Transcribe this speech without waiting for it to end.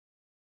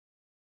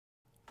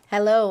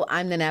Hello,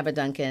 I'm Nanaba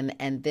Duncan,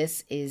 and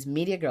this is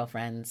Media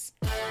Girlfriends.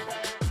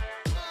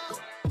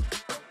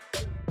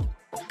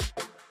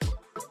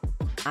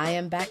 I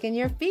am back in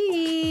your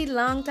feed.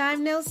 Long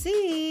time no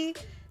see.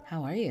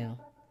 How are you?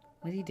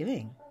 What are you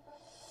doing?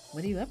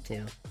 What are you up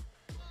to?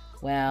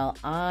 Well,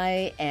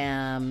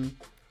 I'm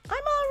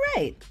all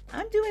right.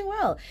 I'm doing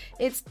well.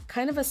 It's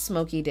kind of a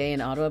smoky day in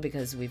Ottawa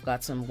because we've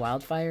got some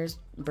wildfires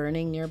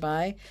burning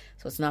nearby.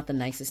 So it's not the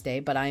nicest day,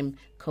 but I'm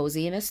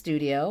cozy in a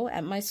studio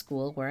at my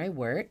school where I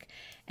work,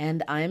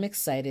 and I'm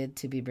excited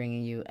to be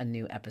bringing you a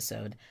new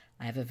episode.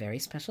 I have a very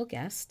special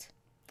guest,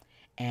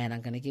 and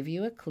I'm going to give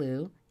you a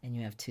clue, and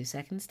you have 2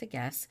 seconds to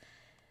guess.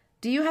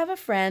 Do you have a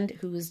friend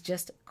who is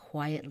just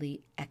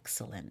quietly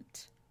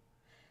excellent?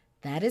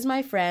 That is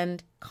my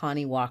friend,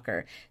 Connie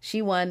Walker.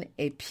 She won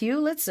a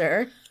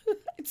Pulitzer.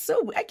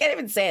 I can't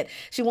even say it.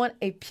 She won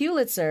a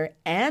Pulitzer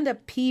and a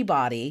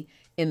Peabody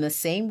in the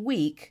same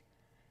week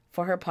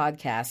for her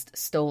podcast,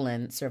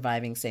 Stolen: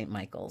 Surviving St.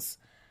 Michael's.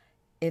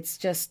 It's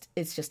just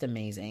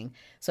amazing.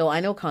 So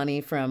I know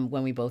Connie from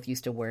when we both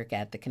used to work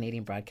at the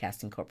Canadian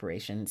Broadcasting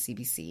Corporation,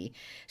 CBC.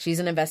 She's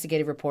an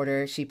investigative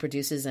reporter. She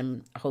produces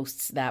and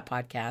hosts that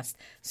podcast,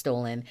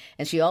 Stolen.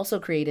 And she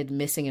also created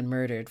Missing and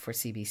Murdered for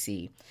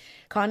CBC.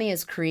 Connie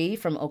is Cree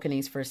from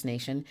Okanese First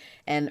Nation,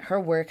 and her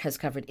work has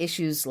covered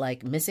issues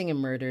like missing and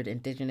murdered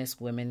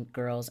Indigenous women,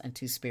 girls, and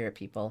Two-Spirit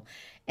people,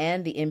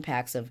 and the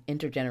impacts of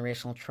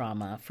intergenerational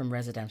trauma from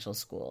residential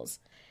schools.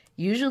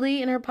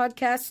 Usually in her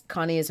podcast,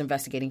 Connie is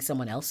investigating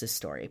someone else's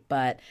story,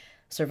 but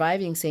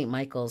Surviving St.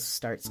 Michael's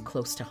starts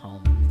close to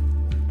home.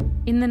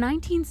 In the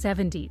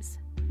 1970s,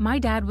 my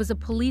dad was a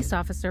police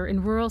officer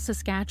in rural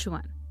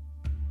Saskatchewan.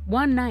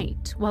 One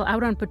night, while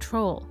out on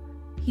patrol,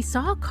 he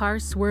saw a car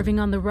swerving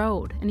on the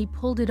road and he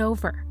pulled it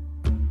over.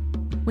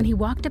 When he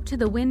walked up to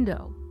the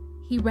window,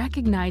 he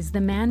recognized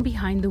the man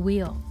behind the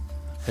wheel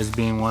as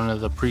being one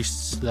of the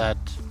priests that,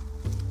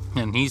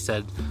 and he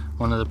said,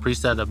 one of the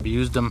priests that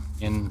abused him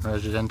in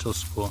residential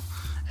school.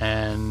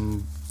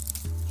 And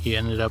he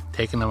ended up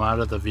taking him out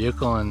of the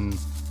vehicle and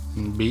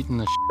beating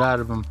the shit out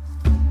of him.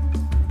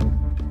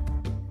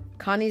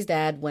 Connie's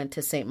dad went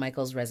to St.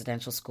 Michael's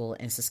residential school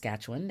in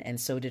Saskatchewan, and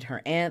so did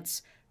her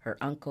aunts, her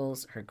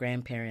uncles, her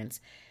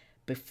grandparents.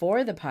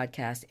 Before the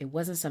podcast, it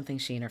wasn't something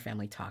she and her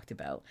family talked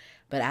about.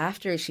 But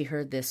after she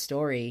heard this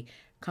story,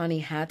 Connie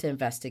had to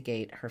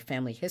investigate her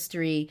family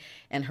history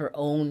and her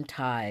own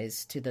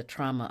ties to the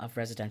trauma of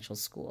residential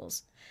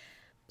schools.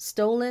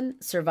 Stolen: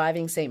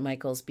 Surviving St.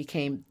 Michael's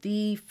became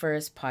the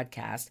first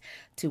podcast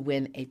to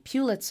win a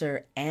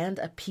Pulitzer and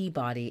a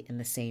Peabody in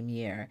the same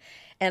year.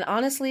 And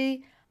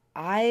honestly,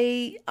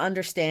 I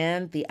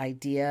understand the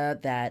idea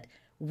that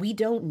we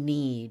don't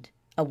need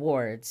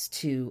awards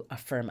to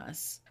affirm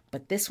us.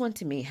 But this one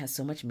to me has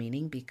so much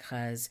meaning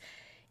because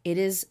it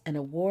is an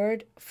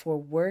award for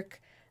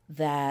work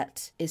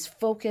that is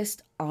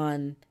focused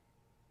on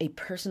a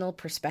personal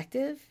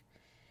perspective,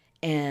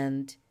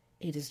 and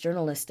it is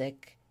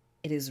journalistic,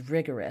 it is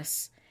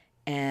rigorous,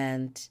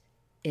 and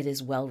it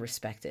is well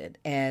respected.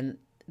 And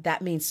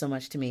that means so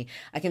much to me.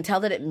 I can tell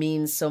that it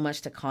means so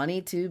much to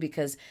Connie too,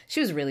 because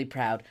she was really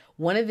proud.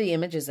 One of the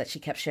images that she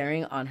kept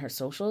sharing on her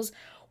socials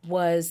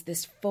was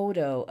this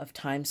photo of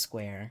Times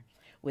Square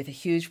with a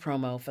huge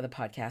promo for the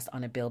podcast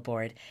on a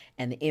billboard,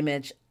 and the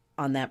image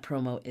on that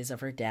promo is of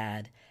her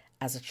dad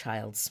as a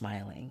child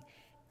smiling.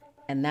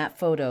 And that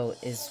photo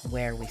is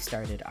where we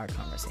started our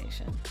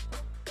conversation.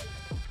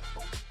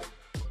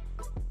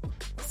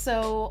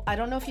 So I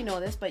don't know if you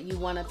know this, but you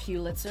won a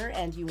Pulitzer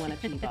and you won a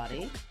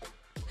Peabody.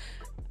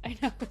 I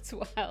know, it's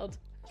wild.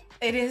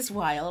 It is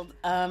wild.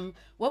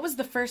 What was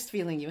the first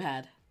feeling you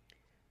had?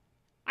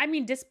 I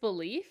mean,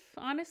 disbelief,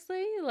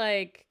 honestly,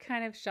 like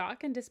kind of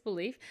shock and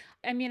disbelief.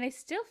 I mean, I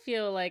still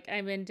feel like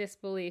I'm in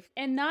disbelief,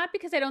 and not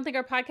because I don't think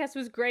our podcast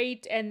was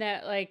great and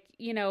that, like,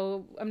 you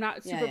know, I'm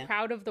not super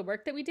proud of the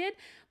work that we did,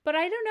 but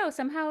I don't know,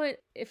 somehow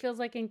it feels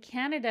like in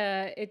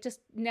Canada, it just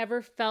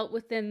never felt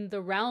within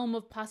the realm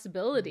of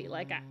possibility.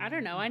 Like, I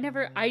don't know. I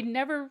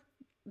never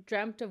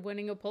dreamt of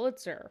winning a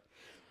Pulitzer.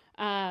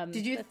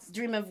 Did you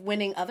dream of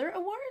winning other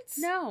awards?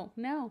 No.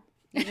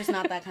 You're just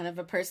not that kind of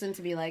a person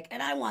to be like,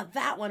 and I want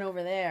that one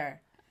over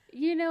there.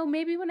 You know,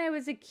 maybe when I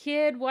was a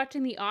kid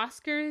watching the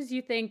Oscars,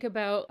 you think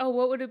about, oh,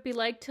 what would it be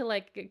like to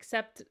like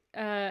accept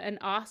an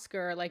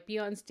Oscar, like be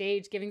on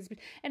stage giving speech.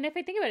 And if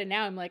I think about it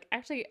now, I'm like,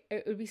 actually,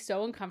 it would be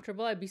so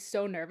uncomfortable. I'd be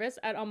so nervous.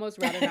 I'd almost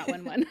rather not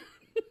win one.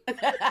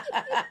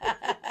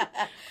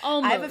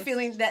 Almost. I have a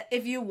feeling that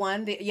if you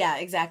won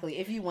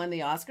if you won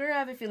the Oscar, I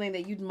have a feeling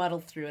that you'd muddle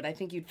through it. I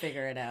think you'd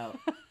figure it out.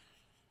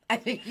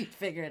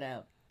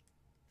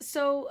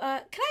 So,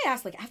 can I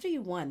ask, like, after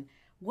you won,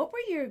 what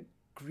were your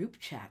group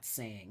chats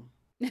saying?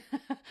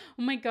 Oh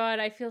my God,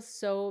 I feel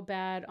so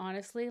bad,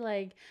 honestly.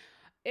 Like,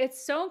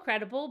 it's so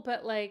incredible,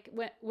 but like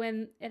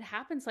when it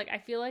happens, like I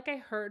feel like I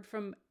heard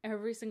from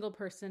every single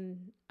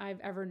person I've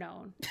ever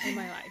known in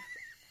my life.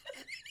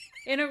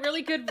 In a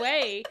really good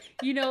way.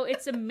 You know,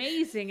 it's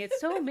amazing. It's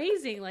so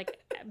amazing. Like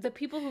the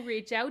people who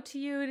reach out to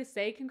you to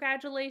say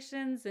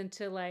congratulations and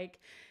to like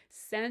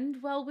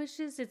send well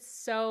wishes. It's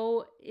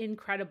so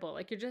incredible.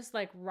 Like, you're just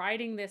like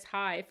riding this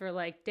high for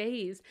like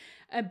days.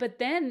 But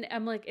then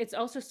I'm like, it's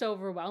also so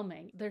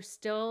overwhelming. There's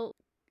still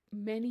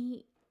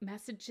many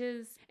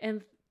messages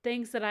and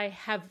things that I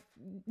have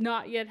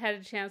not yet had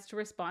a chance to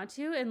respond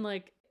to. And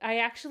like, I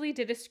actually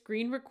did a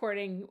screen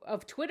recording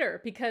of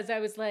Twitter because I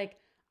was like,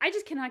 I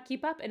just cannot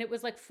keep up. And it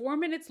was like 4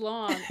 minutes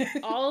long.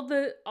 all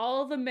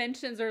the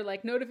mentions or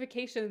like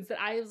notifications that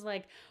I was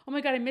like, oh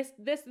my God, I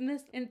missed this and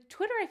this. And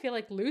Twitter, I feel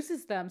like,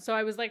 loses them. So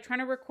I was like trying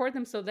to record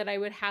them so that I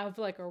would have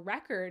like a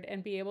record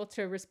and be able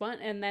to respond.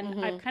 And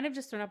then I've kind of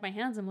just thrown up my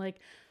hands. I'm like,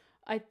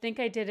 I think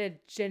I did a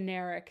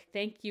generic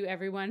thank you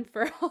everyone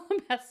for all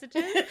the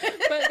messages,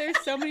 but there's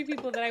so many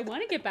people that I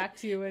want to get back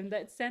to and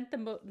that sent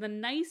the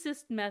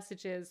nicest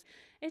messages.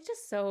 It's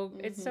just so,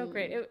 it's so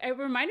great. It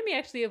reminded me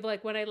actually of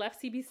like when I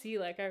left CBC,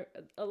 like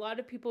a lot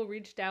of people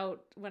reached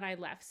out when I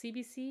left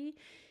CBC,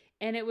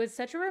 and it was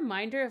such a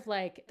reminder of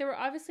like, there were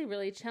obviously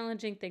really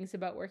challenging things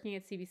about working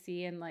at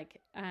CBC. And like,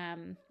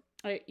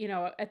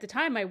 at the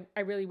time I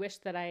really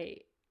wished that I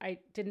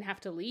didn't have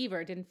to leave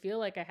or didn't feel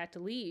like I had to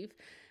leave.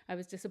 I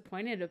was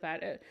disappointed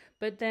about it.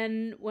 But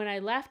then when I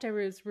left, I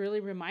was really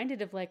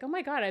reminded of like, oh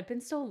my God, I've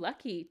been so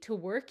lucky to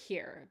work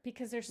here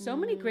because there's so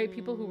many great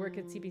people who work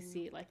at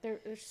CBC. Like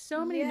there's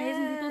so many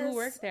amazing people who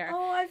work there.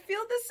 Oh, I feel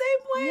the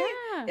same way.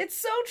 Yeah. It's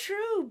so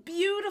true.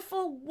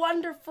 Beautiful,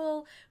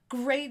 wonderful,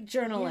 great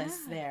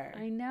journalists there.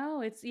 I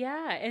know.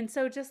 And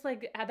so just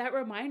like that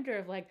reminder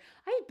of like,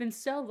 I've been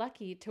so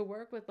lucky to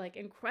work with like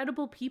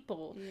incredible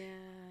people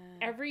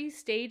every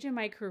stage in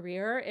my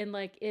career. And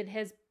like, it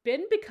has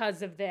been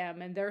because of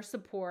them and their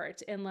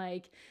support, and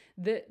like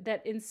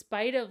that in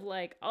spite of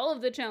like all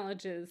of the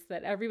challenges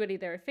that everybody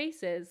there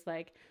faces,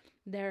 like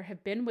there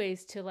have been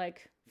ways to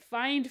like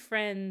find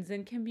friends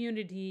and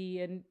community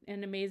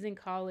and amazing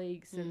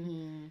colleagues.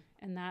 And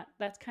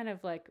that's kind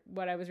of like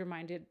what I was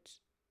reminded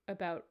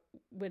about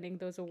winning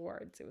those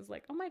awards. It was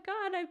like, oh my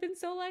God, I've been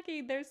so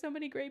lucky. There's so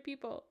many great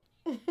people.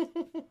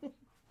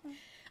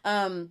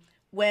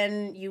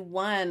 When you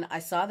won, I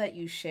saw that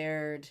you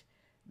shared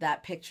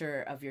that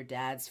picture of your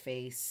dad's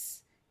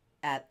face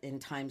in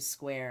Times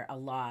Square a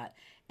lot.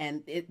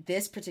 And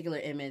this particular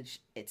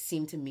image, it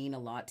seemed to mean a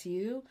lot to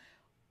you.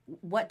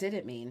 What did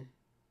it mean?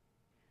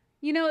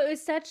 You know, it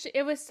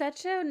was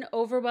such an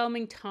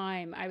overwhelming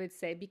time, I would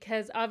say,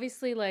 because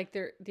obviously like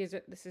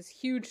this is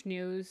huge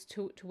news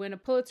to win a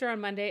Pulitzer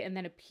on Monday and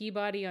then a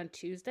Peabody on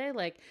Tuesday.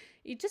 Like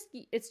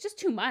it's just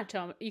too much.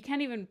 You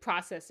can't even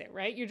process it,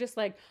 right? You're just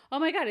like, oh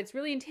my God, it's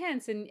really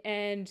intense.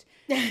 And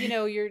you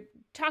know, you're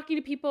talking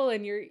to people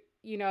and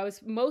I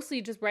was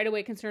mostly just right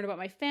away concerned about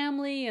my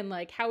family and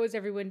like, how is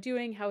everyone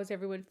doing? How is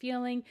everyone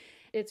feeling?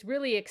 It's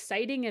really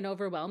exciting and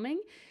overwhelming.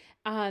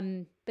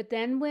 But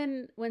then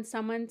when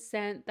someone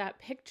sent that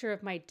picture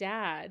of my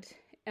dad,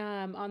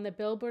 on the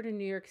billboard in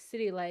New York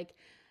City, like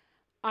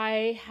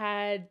I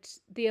had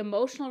the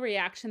emotional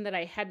reaction that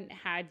I hadn't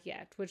had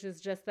yet, which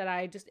is just that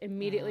I just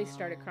immediately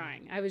started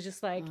crying. I was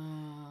just like,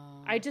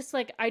 I just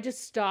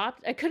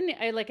stopped.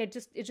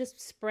 It just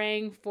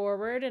sprang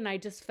forward, and I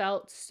just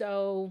felt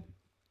so.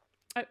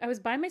 I was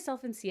by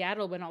myself in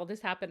Seattle when all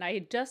this happened. I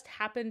had just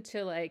happened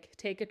to like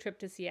take a trip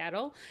to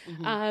Seattle,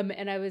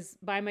 and I was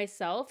by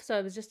myself. So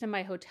I was just in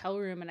my hotel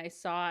room and I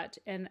saw it,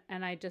 and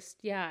I just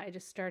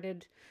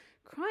started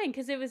crying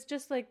because it was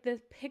just like the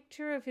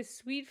picture of his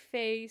sweet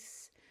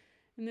face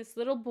and this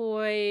little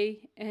boy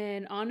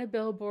and on a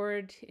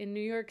billboard in New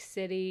York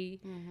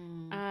City.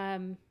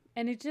 And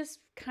it just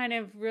kind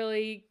of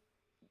really,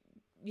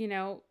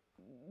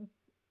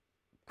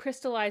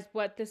 crystallized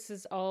what this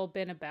has all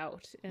been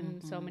about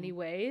in so many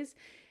ways.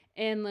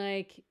 And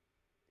like,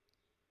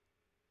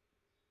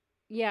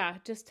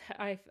 just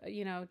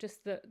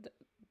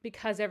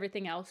because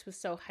everything else was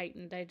so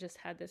heightened, I just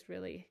had this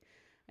really,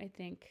 I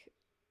think,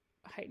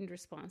 heightened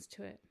response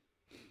to it.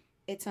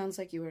 It sounds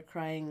like you were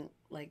crying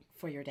like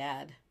for your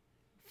dad,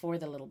 for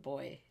the little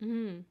boy.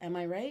 Am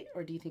I right?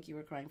 Or do you think you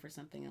were crying for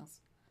something else?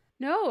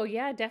 No,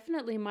 yeah,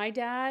 definitely my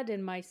dad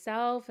and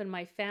myself and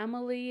my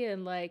family,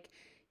 and like,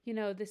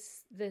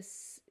 this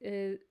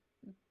is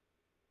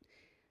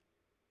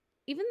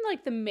even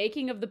like the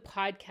making of the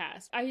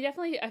podcast.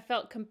 I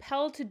felt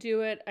compelled to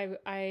do it.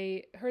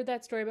 I heard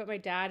that story about my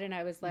dad and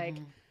I was like,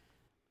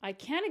 I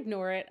can't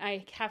ignore it.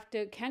 I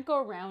can't go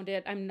around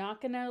it. I'm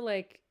not going to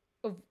like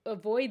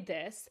avoid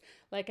this.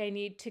 Like I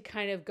need to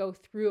kind of go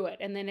through it.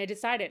 And then I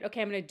decided,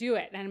 okay, I'm going to do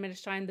it. And I'm going to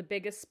shine the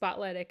biggest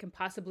spotlight I can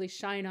possibly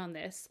shine on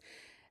this.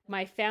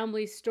 My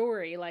family's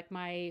story, like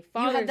my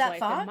father's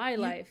life and my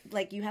life.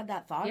 Like you had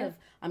that thought of,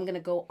 I'm going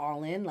to go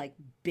all in, like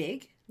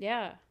big?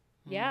 Yeah.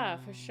 Yeah,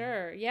 for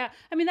sure. Yeah.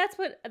 I mean, that's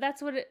what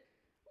it,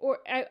 or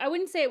I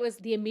wouldn't say it was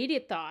the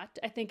immediate thought.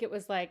 I think it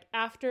was like,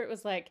 after it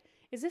was like,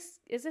 is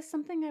this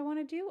something I want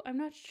to do? I'm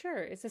not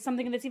sure. Is this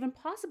something that's even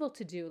possible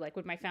to do? Like,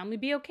 would my family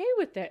be okay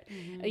with it?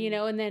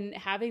 And then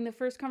having the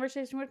first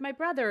conversation with my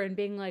brother and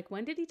being like,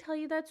 when did he tell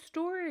you that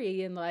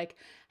story? And like,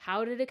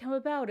 how did it come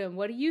about? And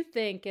what do you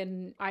think?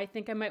 And I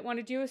think I might want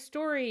to do a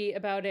story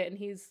about it.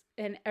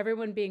 And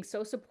everyone being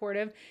so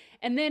supportive,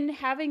 and then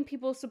having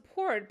people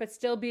support, but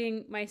still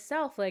being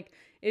myself. Like,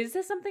 is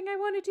this something I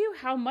want to do?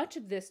 How much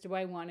of this do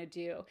I want to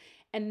do?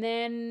 And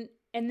then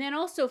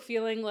also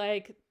feeling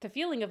like the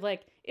feeling of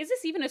like, is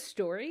this even a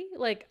story?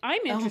 Like,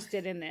 I'm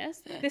interested in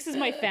this. This is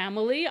my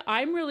family.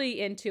 I'm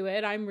really into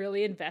it. I'm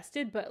really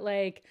invested. But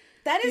like,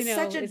 that is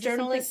such a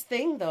journalist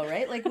thing though,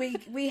 right? Like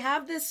we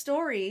have this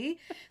story.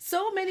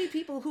 So many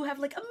people who have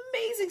like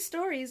amazing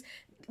stories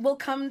will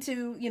come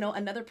to,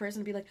 another person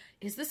and be like,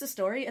 is this a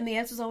story? And the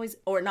answer is always,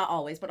 or not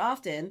always, but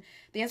often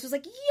the answer is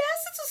like,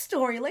 yes, it's a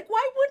story. Like,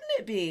 why wouldn't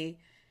it be?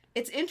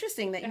 It's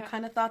interesting that you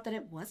kind of thought that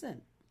it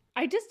wasn't.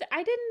 I didn't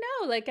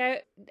know. Like,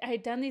 I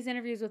had done these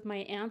interviews with my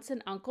aunts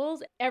and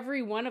uncles.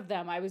 Every one of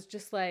them, I was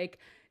just like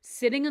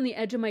sitting on the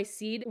edge of my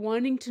seat,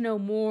 wanting to know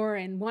more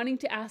and wanting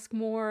to ask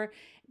more,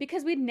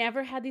 because we'd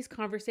never had these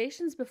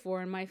conversations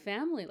before in my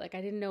family. Like,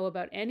 I didn't know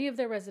about any of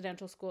their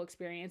residential school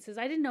experiences.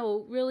 I didn't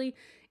know really.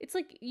 It's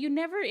like, you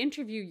never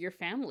interview your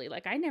family.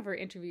 Like, I never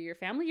interview your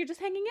family. You're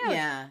just hanging out.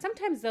 Yeah.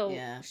 Sometimes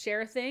they'll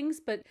share things,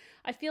 but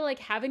I feel like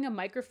having a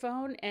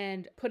microphone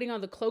and putting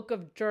on the cloak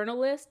of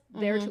journalist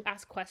there to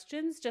ask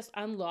questions just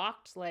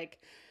unlocked like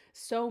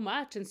so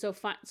much and so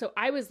fun. So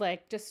I was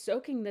like just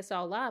soaking this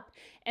all up,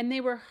 and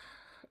they were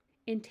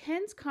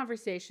intense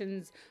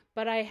conversations,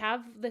 but I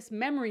have this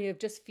memory of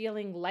just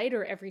feeling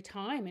lighter every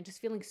time and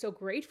just feeling so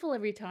grateful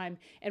every time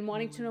and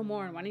wanting to know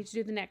more and wanting to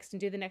do the next and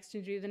do the next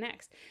and do the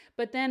next.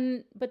 But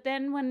then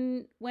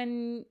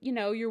when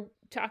you're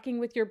talking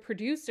with your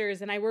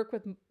producers, and I work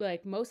with,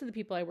 like, most of the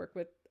people I work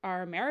with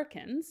are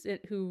Americans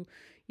who,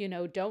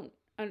 don't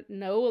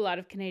know a lot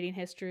of Canadian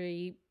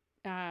history.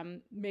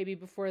 Maybe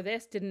before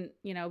this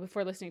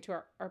before listening to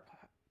our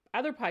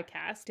other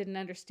podcast, didn't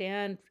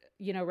understand,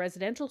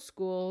 residential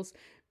schools,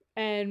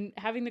 and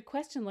having the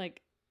question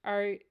like,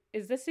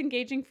 is this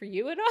engaging for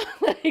you at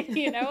all? Like,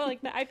 like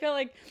I feel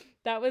like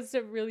that was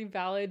a really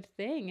valid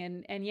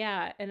thing. And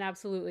yeah, and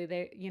absolutely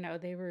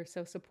they were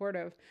so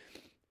supportive.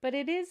 But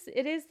it is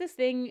this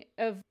thing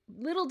of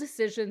little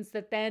decisions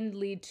that then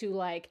lead to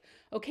like,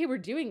 okay, we're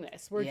doing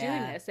this,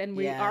 and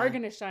we are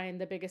going to shine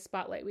the biggest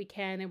spotlight we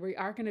can, and we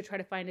are going to try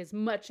to find as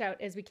much out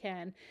as we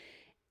can.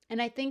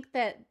 And I think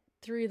that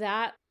through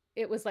that,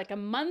 it was like a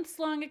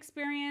months-long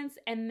experience,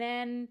 and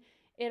then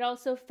it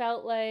also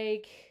felt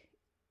like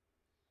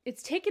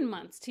it's taken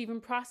months to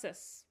even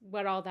process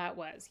what all that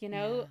was,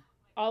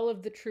 all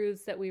of the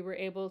truths that we were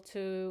able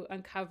to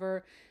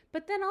uncover,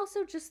 but then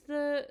also just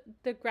the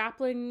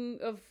grappling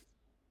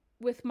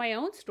with my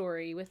own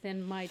story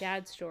within my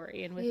dad's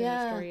story and within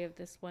the story of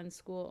this one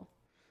school.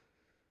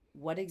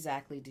 What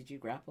exactly did you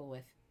grapple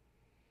with?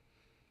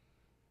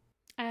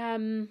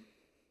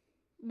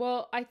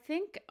 Well, I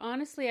think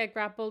honestly, I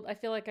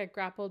feel like I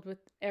grappled with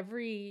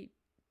every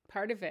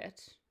part of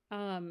it,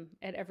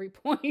 at every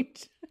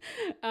point,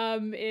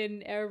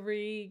 in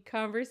every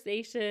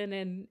conversation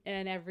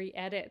and every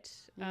edit.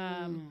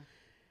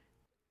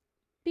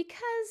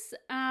 Because,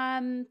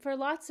 for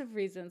lots of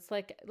reasons,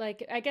 like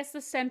I guess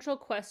the central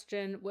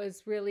question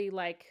was really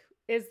like,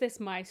 is this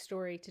my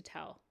story to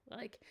tell?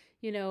 Like,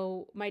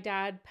 my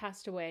dad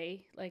passed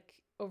away like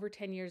over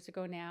 10 years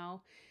ago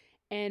now,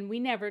 and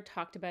we never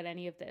talked about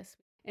any of this.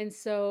 And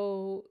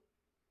so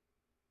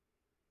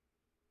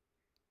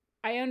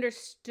I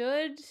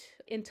understood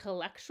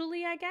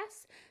intellectually, I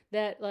guess,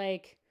 that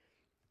like,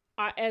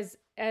 as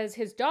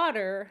his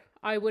daughter,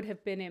 I would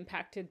have been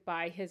impacted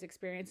by his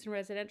experience in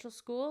residential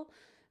school.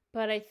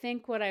 But I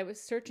think what I was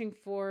searching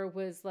for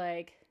was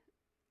like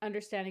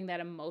understanding that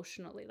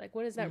emotionally. Like,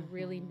 what does that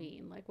really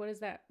mean? Like, what does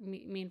that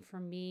mean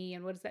for me?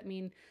 And what does that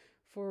mean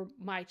for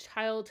my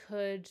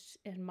childhood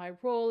and my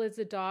role as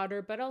a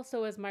daughter, but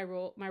also as my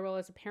role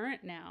as a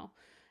parent now?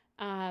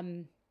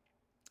 And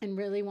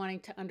really wanting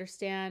to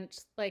understand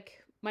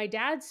like my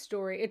dad's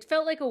story. It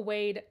felt like a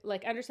way to,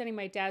 like, understanding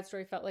my dad's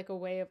story felt like a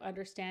way of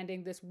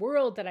understanding this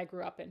world that I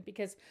grew up in,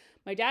 because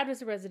my dad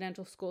was a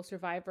residential school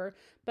survivor,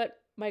 but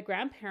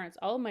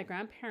all of my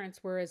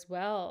grandparents were as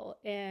well.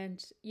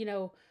 And,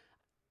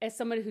 as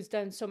somebody who's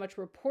done so much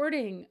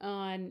reporting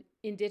on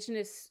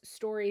Indigenous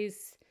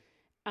stories,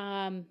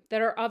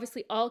 that are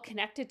obviously all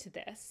connected to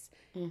this,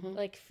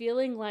 like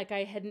feeling like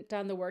I hadn't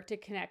done the work to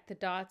connect the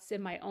dots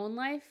in my own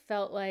life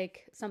felt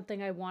like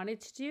something I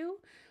wanted to do.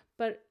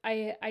 But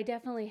I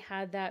definitely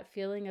had that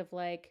feeling of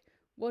like,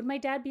 would my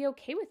dad be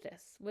okay with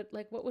this?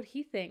 What would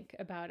he think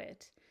about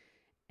it?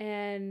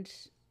 And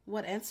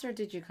what answer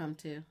did you come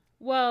to?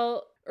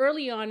 Well,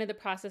 early on in the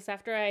process,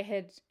 after I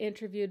had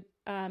interviewed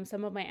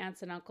some of my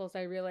aunts and uncles,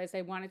 I realized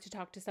I wanted to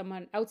talk to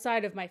someone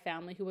outside of my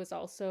family who was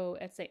also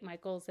at St.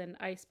 Michael's. And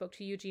I spoke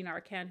to Eugene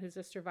Arcan, who's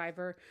a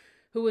survivor,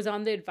 who was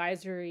on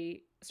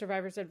the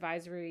Survivors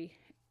Advisory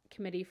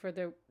Committee for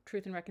the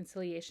Truth and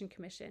Reconciliation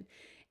Commission.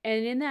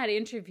 And in that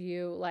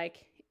interview,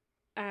 like,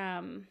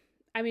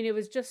 I mean, it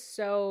was just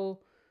so,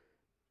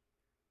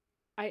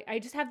 I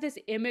just have this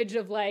image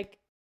of like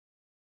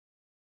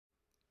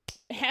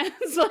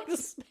hands like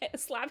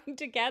slapping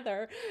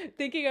together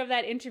thinking of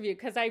that interview,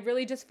 because I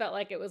really just felt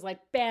like it was like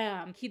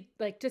bam, he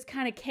like just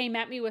kind of came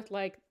at me with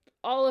like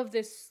all of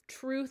this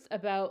truth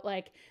about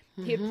like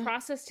he had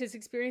processed his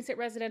experience at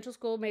residential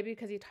school, maybe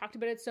because he talked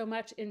about it so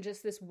much in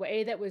just this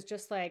way that was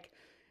just like,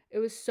 it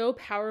was so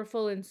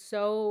powerful and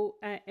so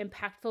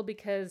impactful,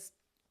 because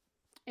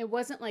it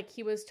wasn't like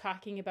he was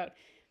talking about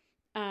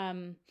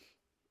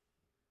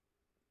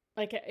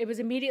like it was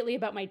immediately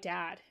about my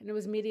dad, and it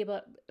was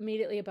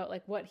immediately about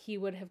like what he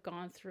would have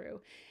gone through.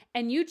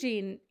 And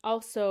Eugene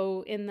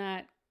also in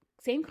that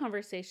same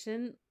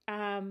conversation,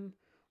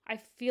 I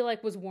feel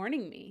like was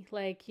warning me,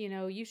 like, you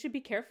know, you should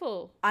be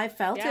careful. I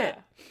felt it.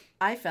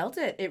 I felt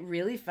it. It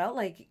really felt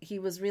like he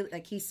was really,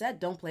 like he said,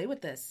 don't play with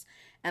this.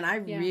 And I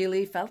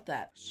really felt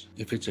that.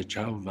 If it's a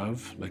child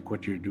love, like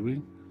what you're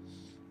doing,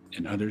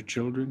 and other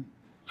children,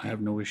 I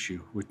have no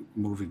issue with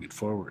moving it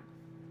forward.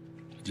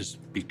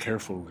 Just be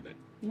careful with it.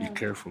 Be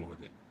careful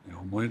with it. You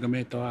know,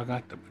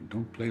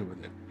 don't play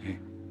with it. Hey.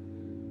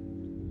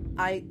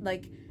 I,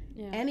 like,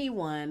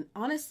 anyone,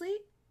 honestly,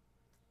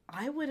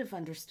 I would have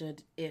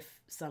understood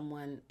if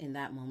someone in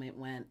that moment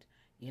went,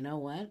 you know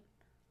what?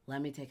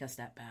 Let me take a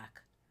step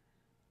back.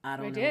 I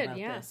don't know about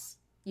this.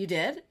 You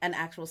did? An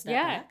actual step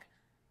back?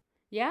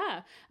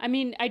 Yeah. I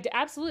mean,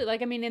 absolutely.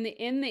 Like, I mean,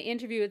 in the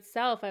interview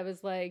itself, I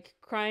was like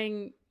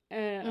crying on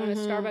a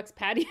Starbucks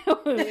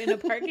patio in a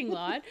parking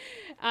lot.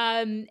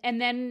 And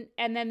then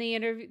the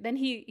interview, then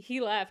he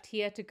left, he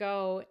had to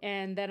go.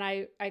 And then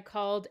I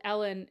called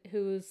Ellen,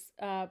 who's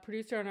a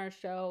producer on our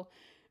show,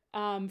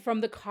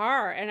 from the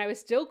car, and I was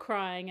still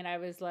crying, and I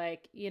was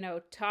like, you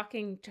know,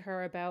 talking to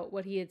her about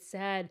what he had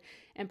said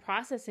and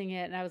processing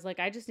it. And I was like,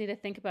 I just need to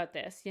think about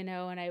this, you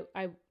know? And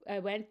I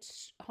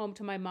went home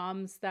to my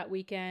mom's that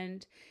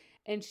weekend,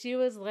 and she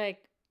was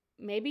like,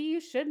 maybe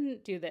you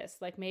shouldn't do this.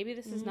 Like, maybe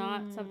this is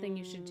not something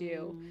you should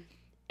do.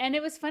 And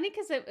it was funny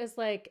because it was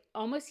like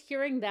almost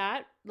hearing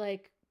that,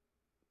 like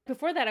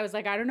before that, I was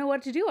like, I don't know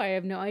what to do. I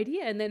have no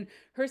idea. And then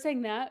her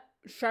saying that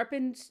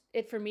sharpened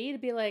it for me to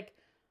be like,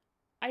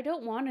 I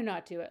don't want to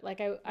not do it.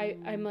 Like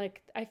I'm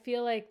like, I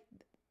feel like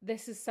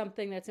this is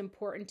something that's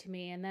important to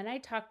me. And then I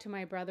talked to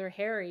my brother,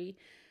 Harry,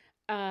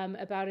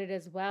 about it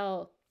as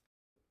well.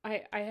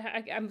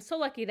 I'm so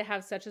lucky to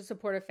have such a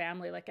supportive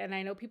family. Like, and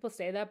I know people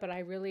say that, but I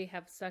really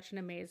have such an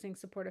amazing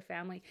supportive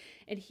family.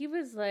 And he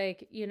was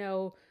like, you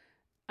know,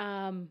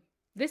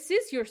 this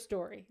is your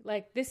story.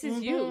 Like, this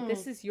is you,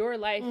 this is your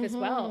life as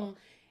well.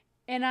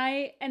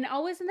 And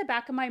always in the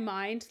back of my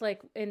mind,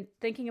 like in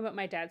thinking about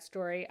my dad's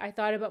story, I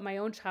thought about my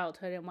own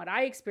childhood and what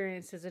I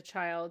experienced as a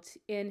child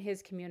in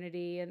his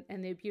community,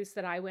 and the abuse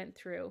that I went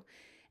through,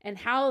 and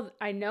how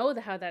I know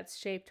how that's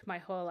shaped my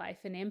whole life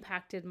and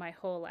impacted my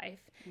whole life.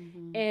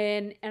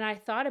 And I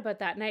thought about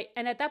that.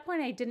 And at that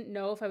point, I didn't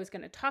know if I was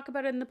going to talk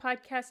about it in the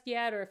podcast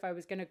yet, or if I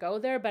was going to go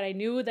there, but I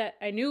knew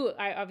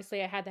I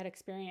obviously I had that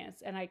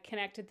experience, and I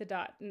connected the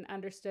dot and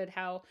understood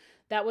how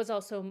that was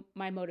also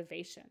my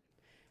motivation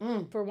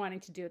for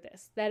wanting to do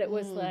this. That it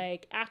was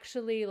like,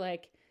 actually,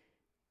 like,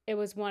 it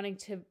was wanting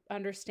to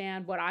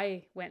understand what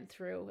I went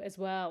through as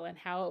well, and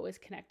how it was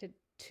connected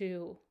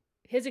to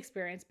his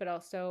experience, but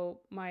also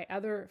my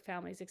other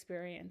family's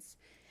experience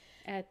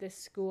at this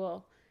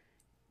school.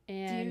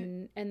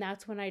 And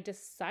that's when I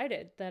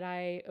decided that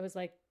I was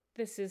like,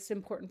 this is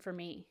important for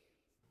me.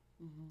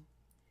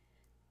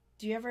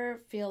 Do you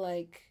ever feel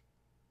like,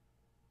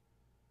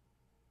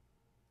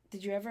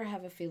 did you ever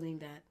have a feeling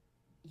that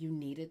you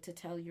needed to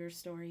tell your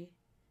story?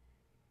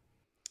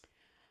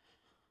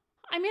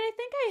 I mean, I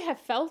think I have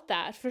felt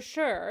that for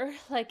sure.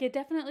 Like, it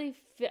definitely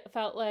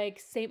felt like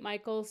St.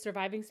 Michael's,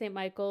 surviving St.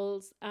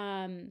 Michael's,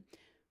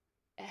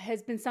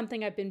 has been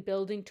something I've been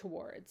building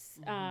towards,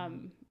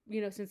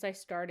 you know, since I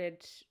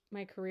started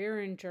my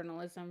career in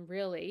journalism,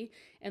 really.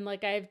 And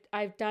like,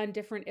 I've done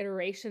different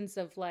iterations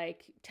of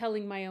like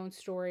telling my own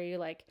story,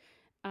 like,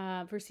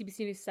 for CBC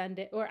News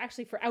Sunday, or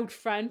actually for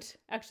Outfront.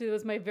 Actually, it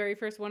was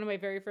one of my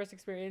very first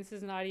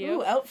experiences in audio.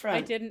 Ooh, Outfront.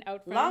 I did an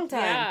Outfront. Long time.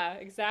 Yeah,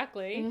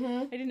 exactly.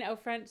 I did an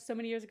Outfront so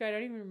many years ago. I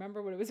don't even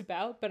remember what it was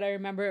about, but I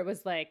remember it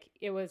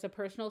was a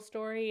personal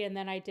story. And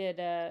then I did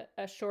a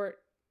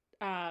short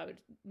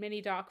mini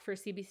doc for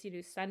CBC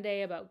News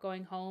Sunday about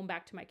going home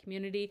back to my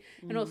community,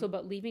 and also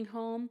about leaving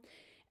home.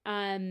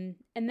 And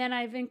then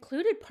I've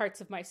included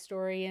parts of my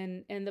story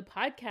in the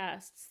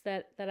podcasts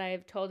that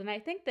I've told. And I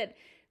think that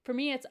for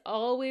me, it's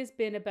always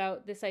been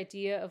about this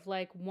idea of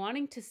like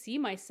wanting to see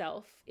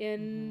myself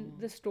in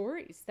the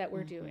stories that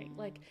we're doing.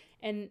 Like,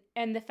 and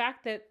the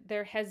fact that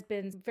there has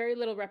been very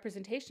little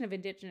representation of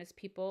Indigenous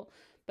people,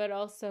 but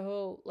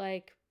also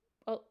like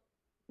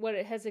what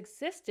it has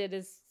existed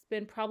has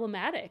been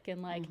problematic.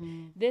 And like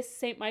this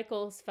St.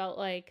 Michael's felt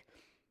like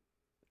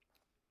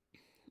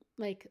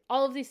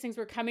all of these things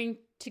were coming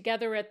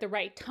together at the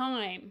right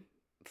time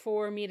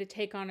for me to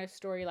take on a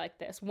story like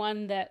this.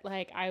 One, that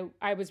like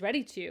I was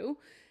ready to,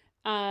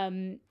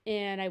 and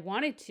I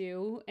wanted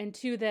to, and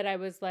two, that I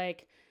was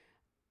like,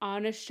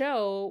 on a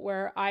show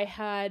where I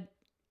had,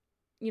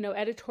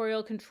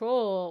 editorial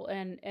control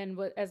and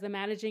as the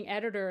managing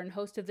editor and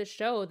host of the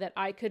show, that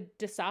I could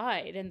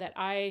decide, and that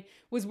I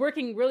was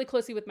working really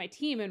closely with my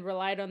team and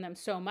relied on them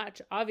so much,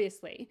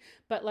 obviously.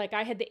 But like,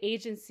 I had the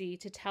agency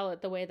to tell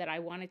it the way that I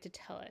wanted to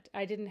tell it.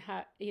 I didn't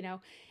have,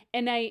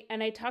 and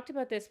I talked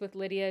about this with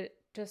Lydia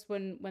just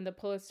when the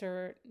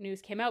Pulitzer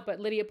news came out,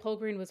 but Lydia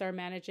Polgreen was our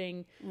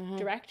managing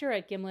director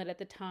at Gimlet at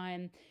the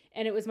time.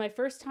 And it was my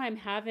first time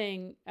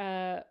having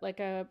like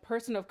a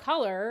person of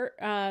color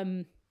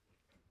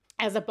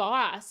as a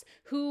boss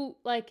who,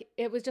 like,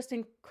 it was just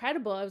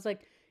incredible. I was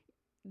like,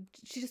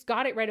 she just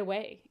got it right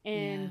away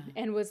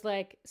and was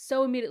like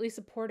so immediately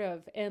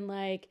supportive. And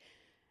like,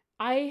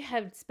 I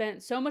have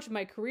spent so much of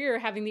my career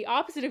having the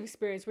opposite of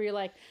experience where you're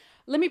like,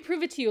 let me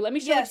prove it to you. Let me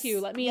show it to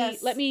you. Let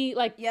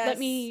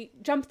me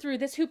jump through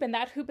this hoop and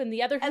that hoop and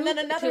the other hoop. And then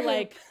another hoop.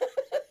 Like,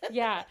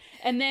 yeah.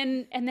 And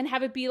then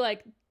have it be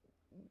like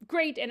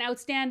great and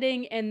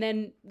outstanding. And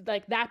then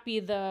like that be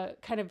the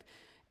kind of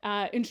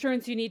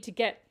insurance you need to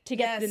get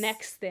the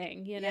next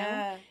thing,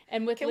 Yeah.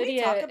 And with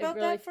Lydia, can we talk about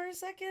that for a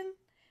second?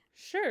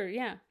 Sure.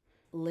 Yeah.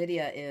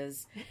 Lydia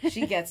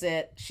she gets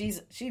it.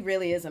 She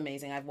really is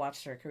amazing. I've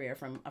watched her career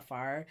from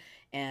afar,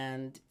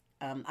 and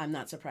I'm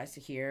not surprised to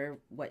hear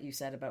what you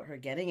said about her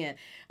getting it.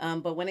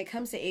 But when it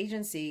comes to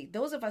agency,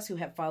 those of us who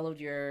have followed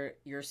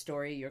your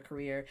story, your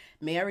career,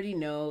 may already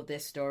know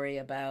this story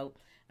about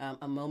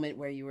a moment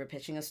where you were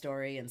pitching a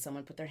story and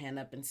someone put their hand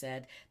up and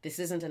said, "This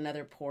isn't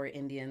another poor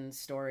Indian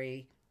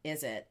story,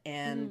 is it?"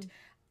 And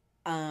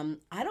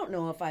I don't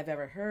know if I've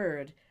ever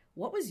heard,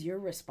 what was your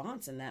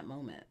response in that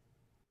moment?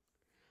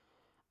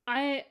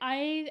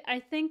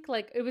 I think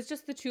like it was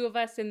just the two of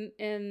us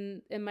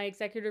in my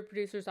executive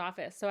producer's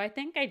office. So I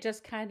think I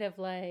just kind of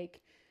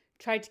like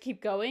tried to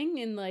keep going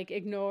and like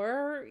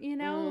ignore,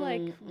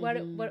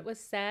 what was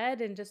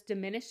said and just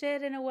diminish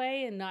it in a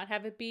way and not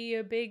have it be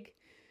a big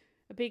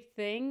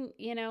thing,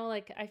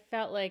 like I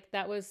felt like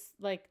that was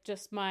like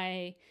just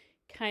my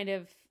kind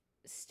of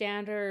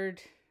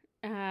standard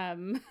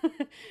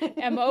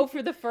MO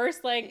for the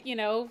first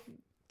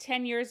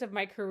 10 years of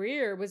my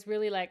career was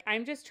really like,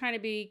 I'm just trying to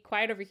be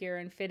quiet over here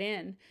and fit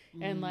in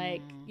and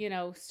like,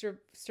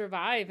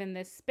 survive in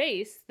this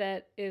space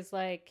that is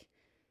like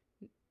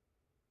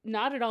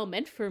not at all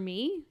meant for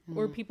me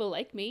or people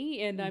like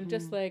me. And I'm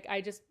just like,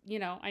 I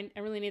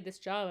really need this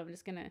job. I'm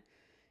just going to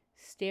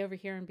stay over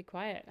here and be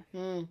quiet.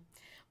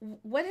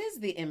 What is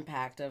the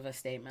impact of a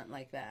statement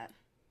like that?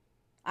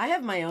 I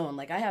have my own,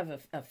 like I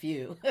have a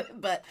few,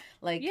 but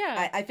like,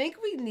 I think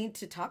we need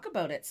to talk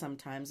about it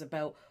sometimes,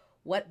 about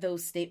what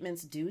those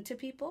statements do to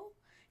people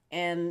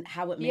and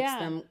how it makes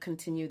them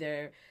continue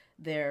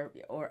their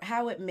or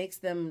how it makes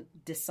them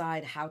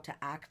decide how to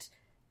act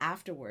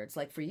afterwards.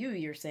 Like for you,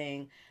 you're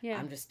saying,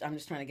 I'm just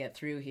trying to get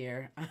through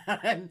here.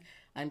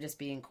 I'm just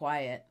being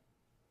quiet.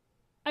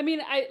 I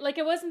mean,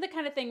 it wasn't the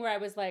kind of thing where I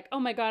was like, oh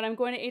my God, I'm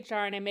going to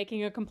HR and I'm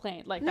making a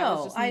complaint. Like that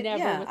was just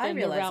never within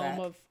the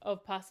realm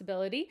of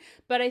possibility.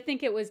 But I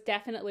think it was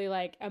definitely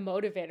like a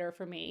motivator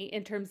for me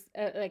in terms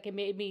like it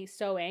made me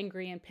so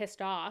angry and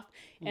pissed off.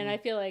 And I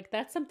feel like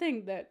that's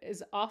something that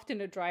is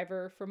often a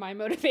driver for my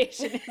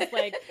motivation. It's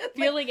like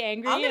feeling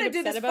angry and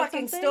upset about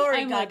something. Story,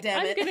 I'm like,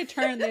 I'm going to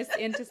turn this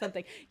into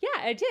something. Yeah,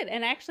 I did.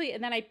 And actually,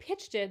 and then I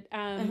pitched it.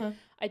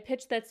 I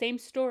pitched that same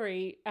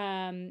story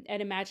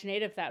at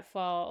Imaginative that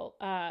fall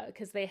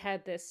because they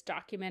had this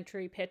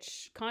documentary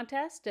pitch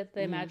contest at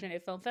the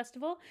Imaginative Film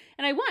Festival,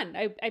 and I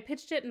won. I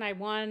pitched it and I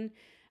won.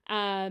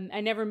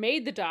 I never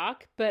made the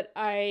doc, but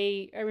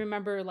I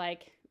remember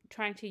like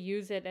trying to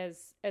use it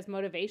as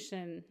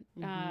motivation.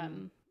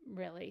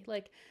 Really,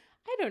 like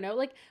I don't know,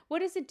 like what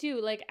does it do?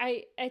 Like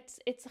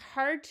it's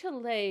hard to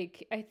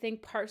like I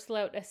think parcel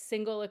out a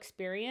single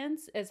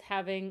experience as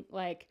having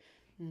like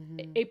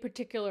a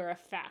particular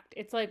effect.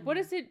 It's like, what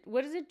does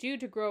it do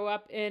to grow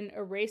up in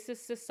a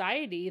racist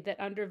society that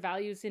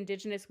undervalues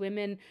Indigenous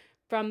women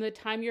from the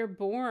time you're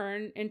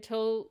born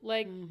until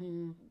like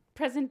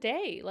present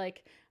day?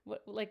 Like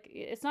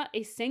it's not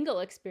a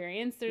single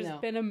experience. There's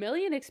been a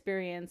million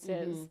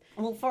experiences.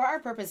 Well, for our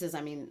purposes,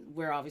 I mean,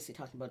 we're obviously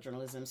talking about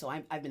journalism. So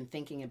I've been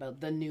thinking about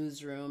the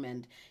newsroom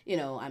and,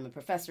 I'm a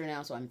professor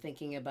now. So I'm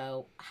thinking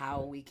about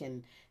how we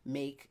can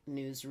make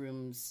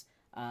newsrooms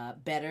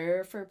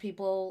better for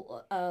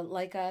people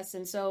like us.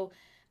 And so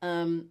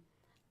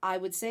I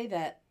would say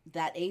that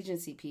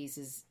agency piece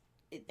is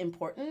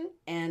important,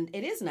 and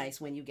it is nice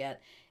when you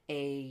get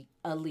a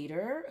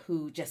leader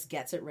who just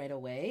gets it right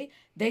away.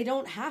 They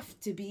don't have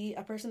to be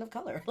a person of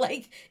color.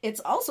 Like it's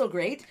also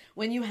great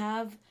when you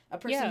have a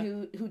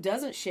person who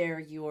doesn't share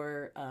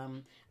your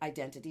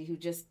identity, who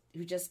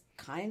just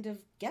kind of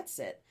gets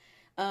it.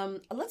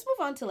 Let's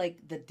move on to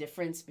like the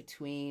difference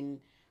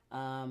between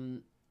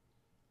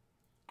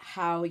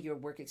how your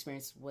work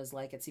experience was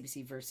like at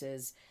CBC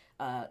versus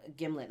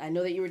Gimlet. I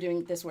know that you were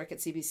doing this work at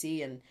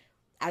CBC, and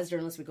as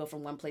journalists, we go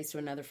from one place to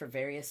another for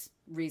various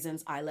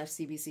reasons. I left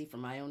CBC for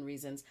my own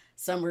reasons.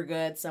 Some were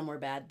good, some were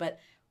bad. But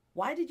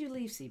why did you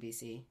leave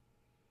CBC?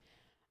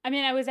 I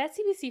mean, I was at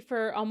CBC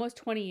for almost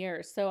 20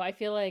 years. So I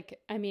feel like,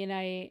 I mean,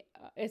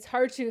 it's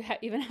hard to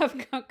even have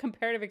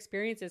comparative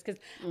experiences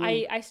because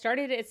I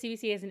started at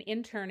CBC as an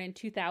intern in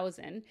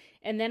 2000.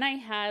 And then I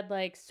had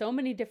like so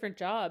many different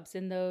jobs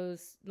in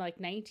those like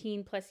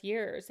 19 plus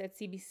years at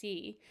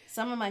CBC.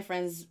 Some of my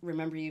friends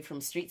remember you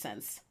from Street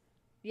Sense.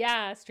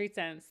 Yeah, Street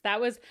Sense. I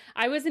was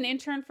an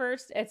intern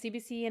first at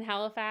CBC in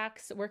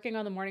Halifax, working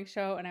on the morning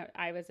show, and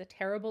I was a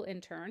terrible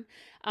intern.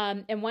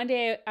 And one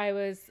day I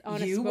was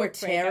on a smoke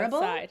break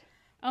outside.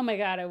 Oh my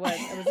God, I was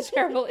a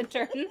terrible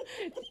intern.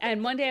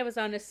 And one day I was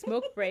on a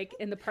smoke break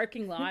in the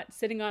parking lot,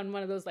 sitting on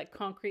one of those like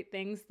concrete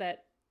things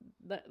that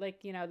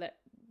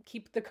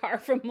keep the car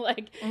from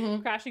like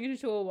crashing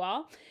into a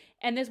wall.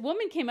 And this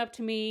woman came up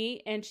to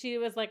me and she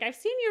was like, I've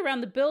seen you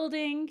around the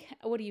building.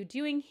 What are you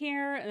doing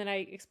here? And then I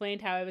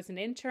explained how I was an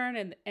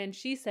intern. And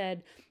she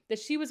said that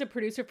she was a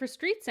producer for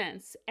Street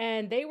Sense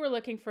and they were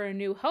looking for a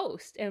new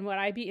host and would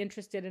I be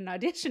interested in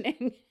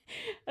auditioning?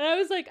 And I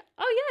was like,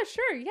 oh yeah,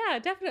 sure. Yeah,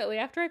 definitely.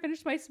 After I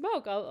finish my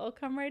smoke, I'll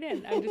come right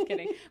in. I'm just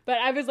kidding. But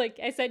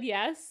I said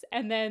yes.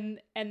 And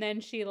then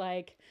she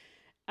like,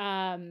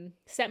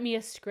 sent me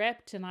a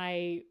script and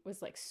I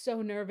was like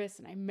so nervous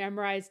and I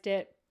memorized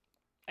it.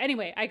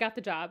 Anyway, I got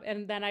the job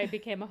and then I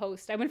became a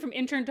host. I went from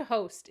intern to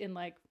host in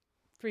like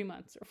 3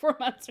 months or 4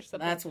 months or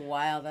something. That's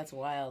wild. That's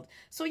wild.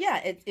 So yeah,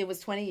 it was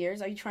 20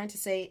 years. Are you trying to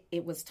say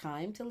it was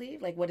time to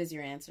leave? Like, what is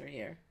your answer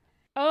here?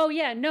 Oh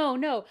yeah,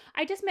 no.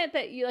 I just meant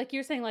that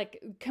you're saying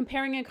like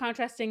comparing and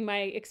contrasting my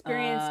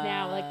experience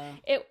now.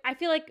 Like I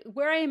feel like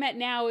where I am at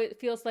now, it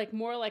feels like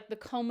more like the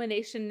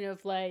culmination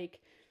of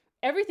like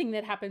everything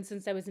that happened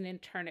since I was an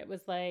intern. It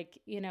was like,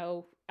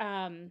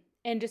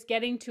 and just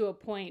getting to a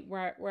point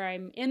where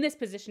I'm in this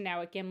position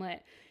now at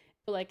Gimlet,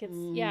 like it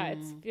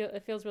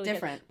feels really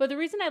different. Good. But the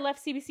reason I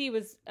left CBC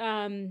was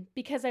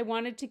because I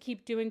wanted to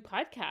keep doing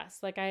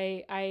podcasts. Like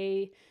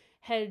I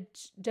had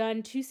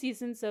done 2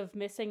 seasons of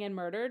Missing and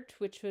Murdered,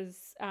 which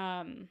was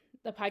the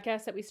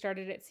podcast that we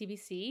started at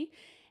CBC,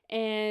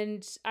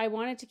 and I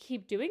wanted to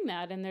keep doing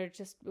that, and it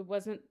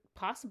wasn't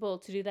possible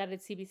to do that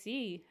at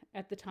CBC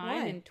at the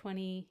time. Why? In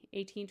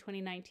 2018,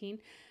 2019.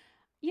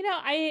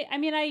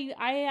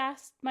 I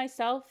asked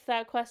myself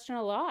that question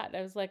a lot.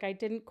 I was like, I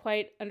didn't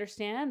quite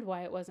understand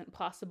why it wasn't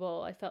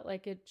possible. I felt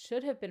like it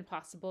should have been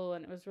possible.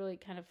 And it was really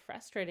kind of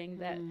frustrating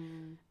that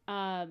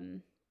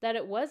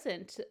it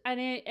wasn't. And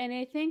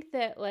I think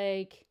that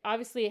like,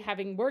 obviously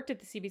having worked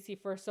at the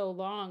CBC for so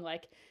long,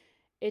 like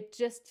it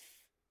just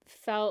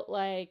felt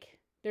like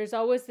there's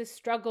always this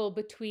struggle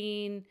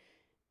between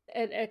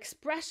an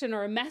expression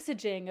or a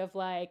messaging of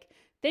like,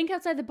 think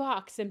outside the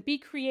box and be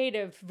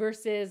creative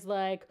versus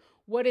like,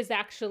 what is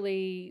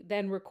actually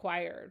then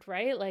required,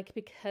 right? Like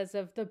because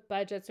of the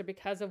budgets or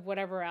because of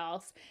whatever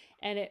else.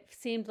 And it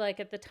seemed like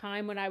at the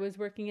time when I was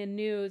working in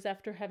news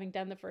after having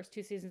done the first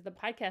 2 seasons of the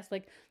podcast,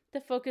 like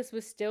the focus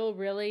was still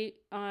really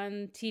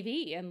on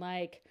TV and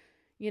like,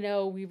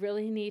 we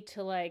really need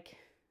to like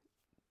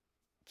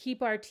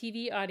keep our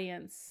TV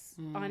audiences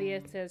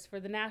for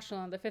the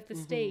national and the Fifth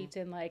Estate.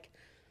 And like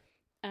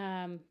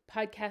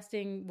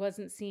podcasting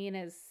wasn't seen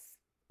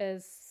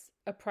as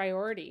a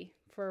priority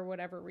for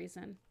whatever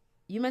reason.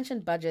 You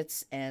mentioned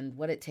budgets and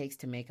what it takes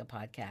to make a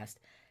podcast.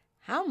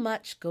 How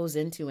much goes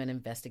into an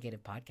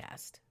investigative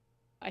podcast?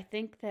 I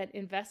think that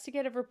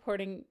investigative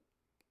reporting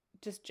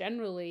just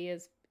generally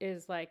is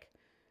like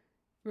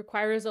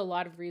requires a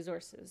lot of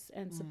resources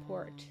and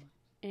support.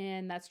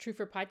 And that's true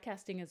for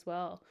podcasting as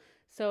well.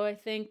 So I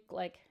think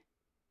like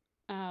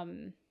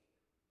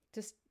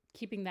just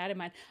keeping that in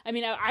mind. I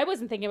mean, I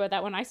wasn't thinking about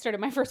that when I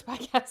started my first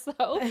podcast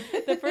though.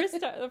 The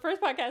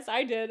first podcast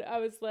I did, I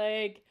was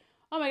like,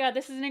 oh my God,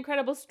 this is an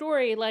incredible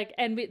story. Like,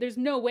 and there's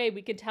no way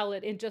we could tell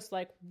it in just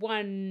like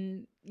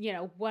one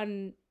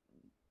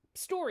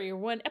story or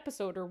one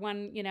episode or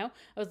one, I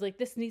was like,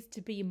 this needs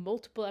to be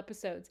multiple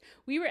episodes.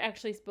 We were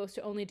actually supposed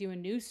to only do a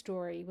news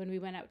story when we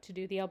went out to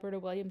do the Alberta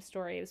Williams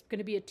story. It was going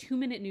to be a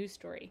 2-minute news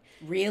story.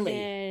 Really?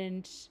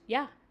 And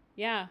yeah.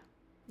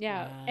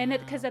 Wow. And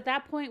because at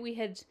that point we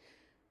had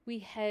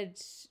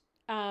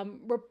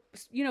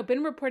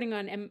been reporting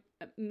on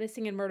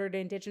missing and murdered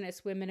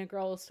Indigenous women and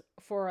girls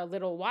for a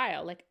little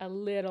while,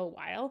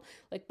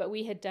 but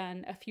we had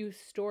done a few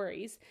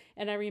stories.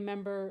 And I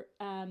remember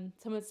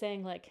someone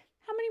saying like,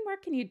 how many more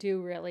can you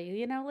do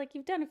really? Like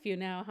you've done a few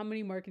now. How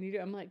many more can you do?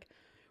 I'm like,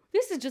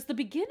 this is just the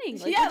beginning.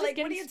 Like, yeah, we're just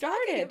what are you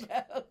started.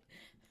 talking about?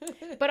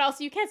 But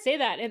also you can't say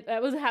that. And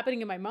that was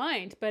happening in my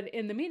mind. But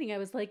in the meeting, I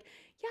was like,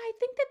 yeah, I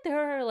think that there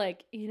are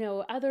like,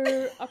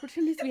 other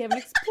opportunities we haven't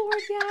explored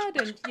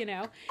yet.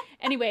 And,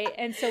 anyway.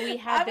 And so we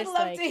had this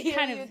like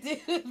kind of do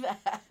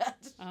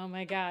that. Oh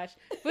my gosh.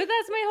 But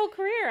that's my whole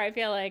career. I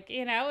feel like,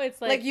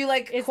 it's like you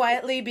like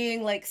quietly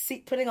being like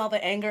putting all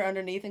the anger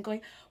underneath and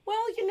going, well,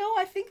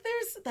 I think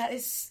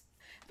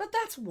but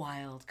that's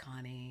wild,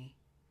 Connie.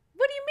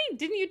 What do you mean?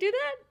 Didn't you do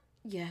that?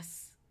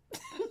 Yes.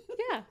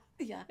 Yeah.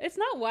 Yeah. It's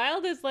not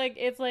wild. It's like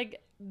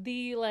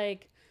the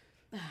like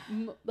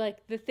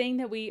the thing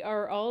that we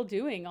are all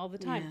doing all the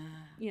time,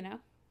 Yeah,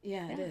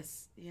 it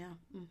is. Yeah.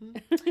 Mm-hmm.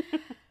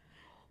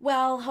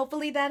 Well,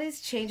 hopefully that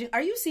is changing.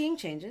 Are you seeing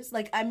changes?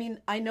 Like, I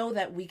mean, I know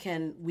that we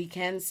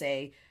can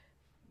say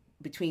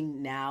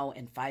between now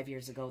and 5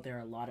 years ago, there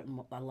are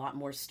a lot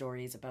more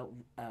stories about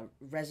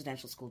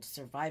residential school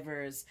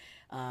survivors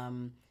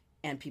and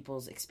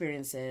people's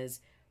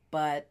experiences.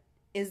 But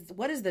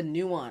what is the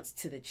nuance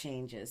to the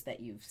changes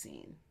that you've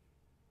seen?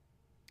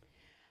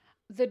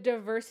 The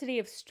diversity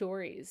of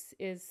stories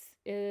is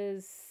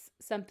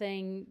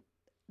something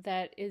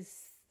that is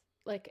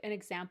like an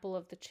example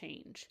of the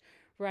change,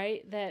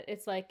 right? That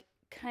it's like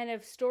kind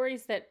of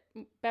stories that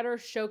better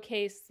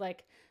showcase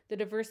like the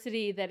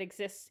diversity that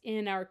exists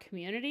in our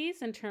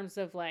communities in terms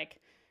of like,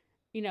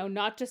 you know,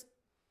 not just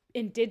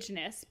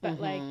Indigenous, but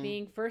like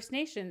being First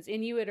Nations,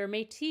 Inuit or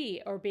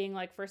Métis, or being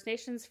like First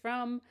Nations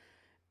from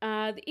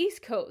the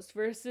East Coast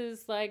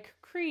versus like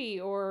Cree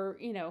or,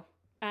 you know,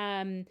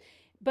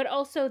 but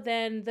also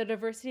then the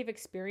diversity of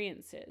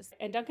experiences.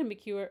 And Duncan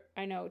McHugh,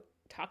 I know,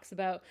 talks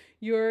about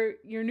your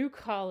new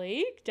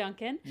colleague,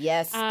 Duncan.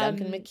 Yes,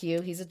 Duncan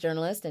McHugh. He's a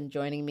journalist and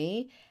joining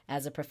me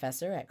as a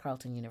professor at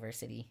Carleton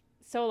University.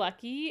 So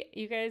lucky.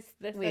 You guys,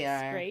 that's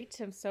great.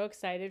 I'm so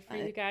excited for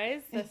you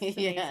guys. This is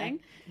amazing.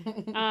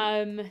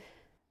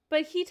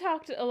 But he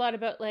talked a lot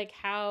about like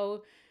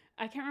how,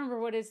 I can't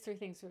remember what his three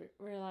things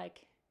were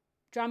like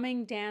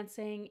drumming,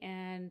 dancing,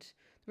 and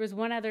there was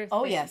one other thing.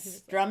 Oh,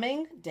 yes.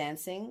 Drumming,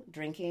 dancing,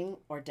 drinking,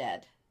 or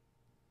dead.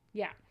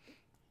 Yeah.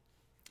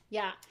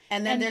 Yeah.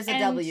 And then there's a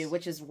W,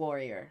 which is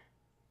warrior.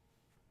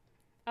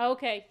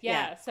 Okay.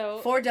 Yeah.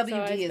 So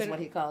 4WD is what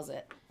he calls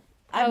it.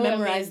 I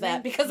memorized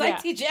that because I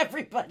teach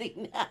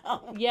everybody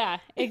now. Yeah,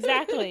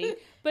 exactly.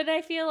 But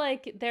I feel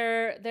like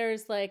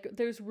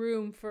there's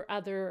room for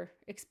other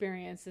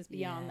experiences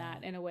beyond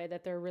that in a way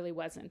that there really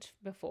wasn't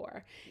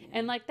before. Yeah.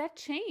 And like that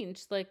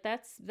changed. Like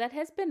that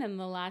has been in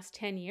the last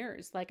 10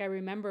 years. Like I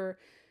remember,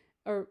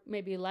 or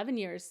maybe 11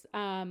 years,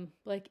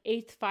 like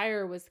Eighth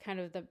Fire was kind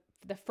of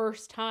the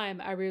first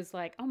time I was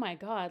like, oh my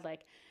God,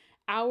 like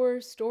our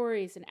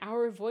stories and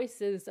our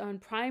voices on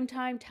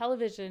primetime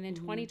television in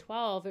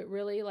 2012. It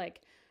really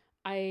like,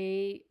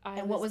 I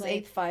And what was like,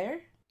 Eighth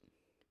Fire?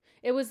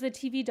 It was the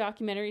TV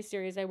documentary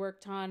series I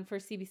worked on for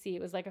CBC.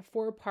 It was like a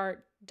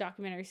 4-part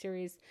documentary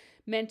series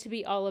meant to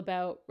be all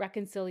about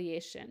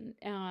reconciliation,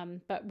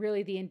 but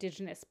really the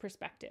Indigenous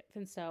perspective.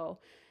 And so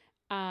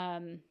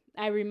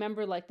I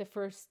remember like the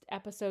first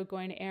episode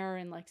going to air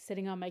and like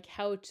sitting on my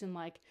couch and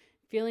like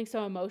feeling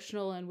so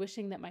emotional and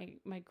wishing that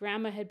my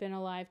grandma had been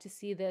alive to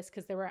see this,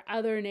 because there were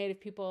other Native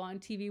people on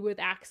TV with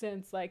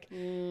accents like,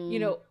 you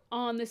know,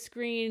 on the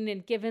screen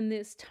and given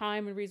this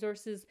time and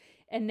resources.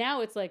 And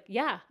now it's like,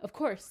 yeah, of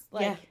course.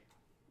 Like,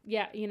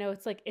 yeah, you know,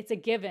 it's like, it's a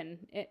given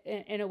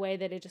in a way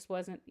that it just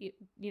wasn't, you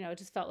know, it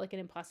just felt like an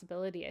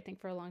impossibility, I think,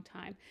 for a long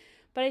time.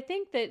 But I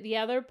think that the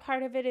other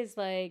part of it is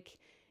like,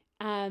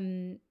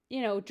 you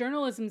know,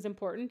 journalism's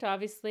important,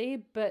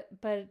 obviously, but,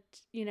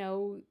 you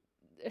know,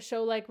 a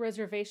show like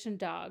Reservation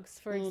Dogs,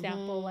 for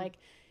example, like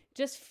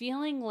just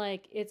feeling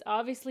like it's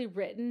obviously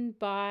written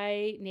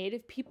by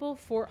Native people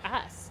for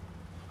us.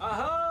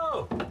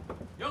 Aho!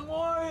 Young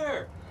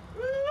warrior!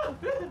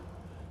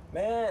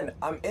 Man,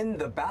 I'm in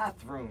the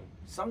bathroom.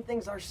 Some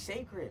things are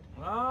sacred.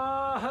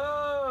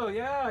 Oh,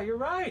 yeah, you're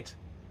right.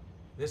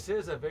 This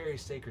is a very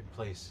sacred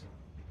place.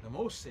 The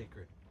most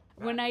sacred.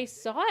 When I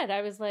saw it,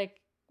 I was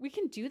like, we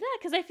can do that?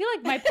 Because I feel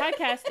like my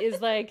podcast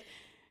is like,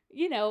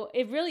 you know,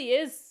 it really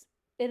is.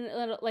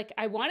 Like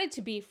I want it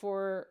to be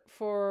for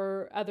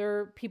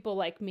other people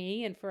like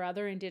me and for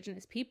other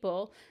Indigenous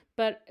people,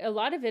 but a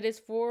lot of it is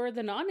for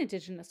the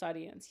non-Indigenous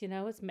audience. You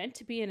know, it's meant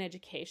to be an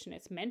education.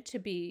 It's meant to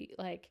be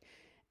like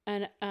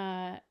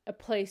a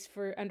place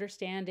for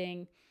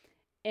understanding.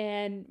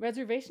 And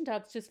Reservation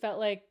Dogs just felt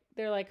like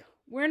they're like,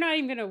 we're not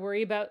even going to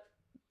worry about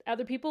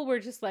other people. We're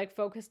just like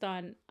focused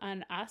on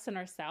us and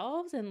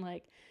ourselves, and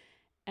like,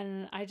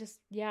 and I just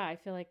I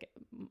feel like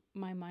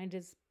my mind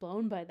is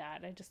blown by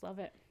that. I just love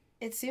it.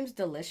 It seems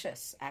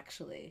delicious,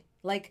 actually.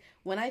 Like,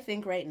 when I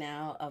think right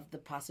now of the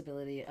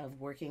possibility of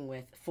working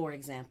with, for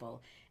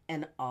example,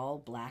 an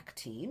all-black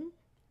team,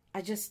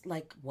 I just,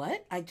 like,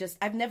 what?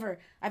 I've never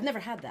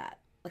had that.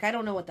 Like, I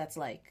don't know what that's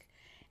like.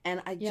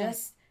 And I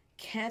just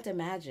can't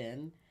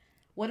imagine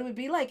what it would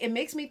be like. It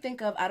makes me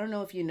think of, I don't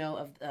know if you know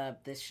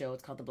of this show.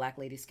 It's called the Black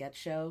Lady Sketch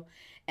Show.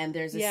 And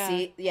there's a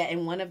scene,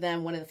 and one of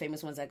the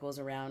famous ones that goes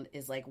around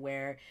is like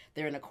where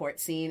they're in a court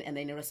scene and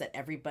they notice that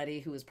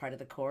everybody who is part of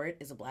the court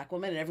is a black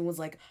woman, and everyone's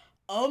like,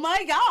 oh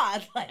my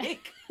God,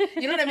 like,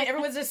 you know what I mean?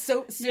 Everyone's just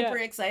so super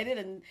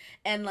excited,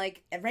 and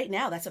like right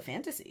now that's a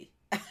fantasy.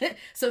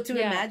 So to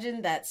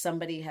imagine that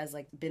somebody has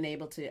like been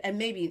able to, and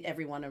maybe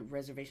every one of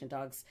Reservation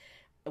Dogs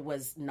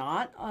was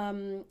not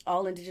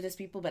all Indigenous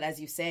people, but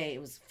as you say, it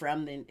was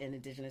from an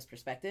Indigenous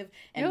perspective.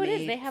 And no, it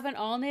is. They have an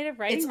all Native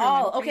writing room. It's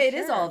all okay. It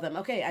is all of them.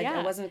 Okay,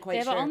 I wasn't quite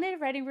sure. They have an all Native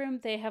writing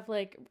room. They have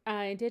like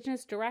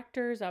Indigenous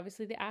directors,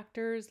 obviously the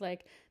actors.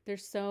 Like they're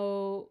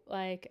so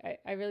like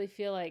I really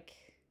feel like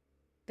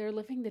they're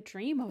living the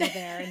dream over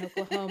there in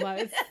Oklahoma.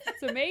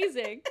 It's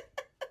amazing.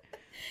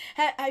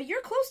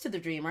 You're close to the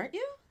dream, aren't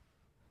you?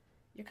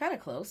 You're kind of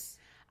close.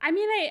 I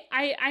mean,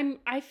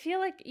 I feel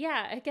like,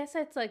 yeah, I guess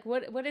it's like,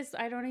 what is,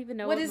 I don't even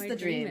know what is my the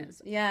dream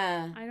is.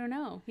 Yeah. I don't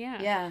know.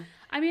 Yeah. Yeah.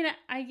 I mean,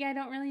 I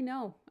don't really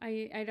know.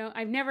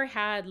 I've never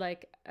had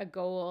like a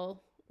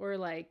goal or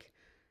like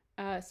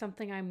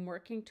something I'm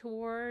working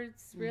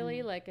towards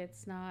really. Like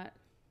it's not,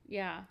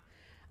 yeah.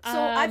 So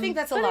I think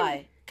that's a but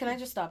lie. Can I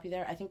just stop you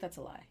there? I think that's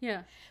a lie.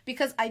 Yeah.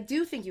 Because I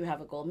do think you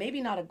have a goal.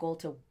 Maybe not a goal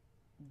to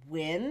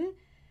win,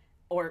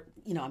 or,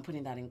 you know, I'm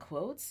putting that in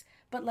quotes,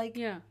 but like,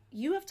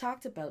 you have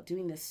talked about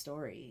doing this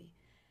story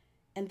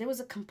and there was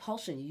a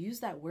compulsion. You use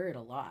that word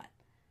a lot.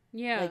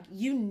 Yeah. Like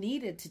you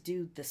needed to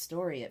do the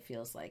story, it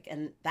feels like,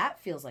 and that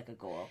feels like a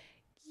goal.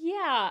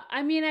 Yeah,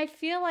 I mean, I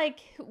feel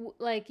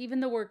like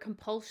even the word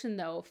compulsion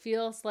though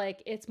feels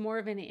like it's more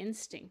of an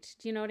instinct.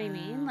 Do you know what I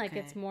mean? Like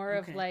it's more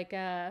of like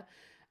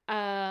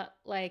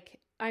like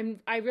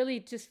I really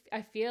just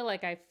I feel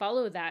like I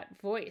follow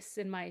that voice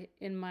in my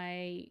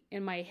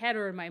head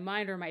or in my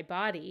mind or my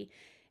body,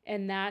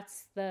 and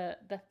that's the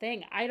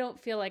thing. I don't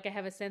feel like I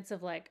have a sense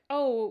of like,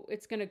 oh,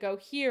 it's going to go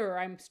here, or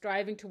I'm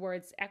striving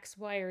towards X,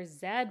 Y, or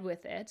Z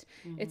with it.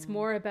 It's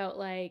more about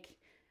like,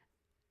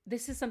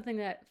 this is something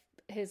that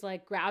has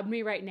like grabbed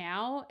me right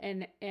now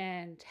and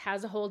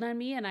has a hold on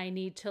me, and I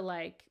need to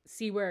like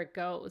see where it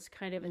goes,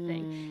 kind of a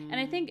thing. And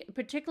I think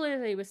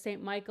particularly with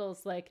St.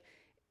 Michael's, like,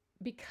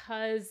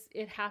 because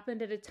it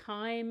happened at a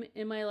time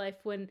in my life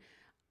when,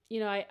 you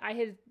know, I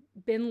had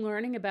been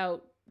learning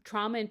about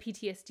trauma and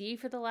PTSD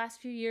for the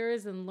last few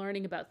years, and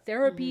learning about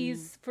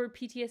therapies for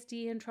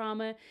PTSD and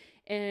trauma,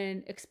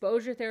 and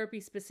exposure therapy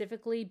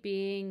specifically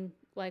being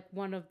like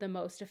one of the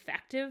most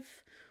effective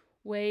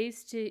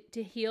ways to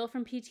heal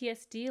from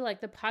PTSD. Like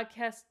the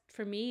podcast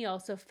for me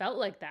also felt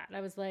like that. I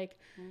was like,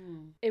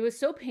 it was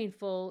so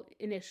painful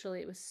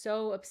initially. It was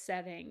so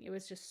upsetting. It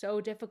was just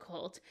so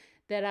difficult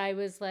that I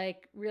was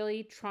like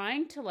really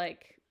trying to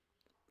like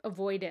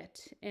avoid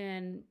it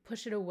and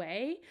push it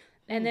away.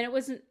 And then it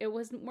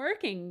wasn't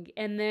working.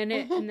 And then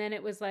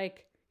it was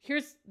like,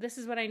 this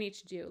is what I need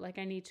to do. Like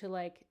I need to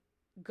like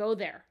go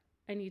there.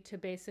 I need to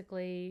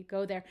basically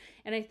go there.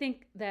 And I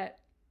think that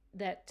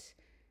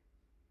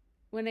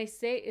when I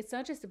say it's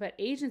not just about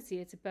agency,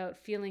 it's about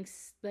feeling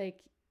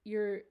like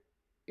you're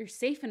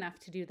safe enough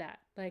to do that.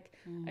 Like,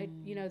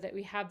 that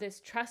we have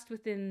this trust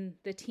within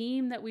the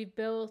team that we've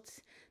built,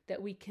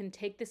 that we can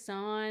take this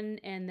on,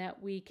 and that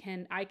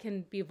I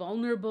can be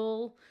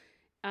vulnerable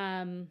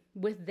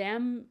with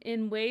them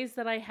in ways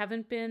that I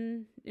haven't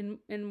been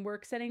in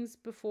work settings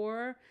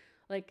before.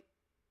 Like,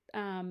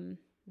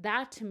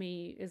 that to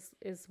me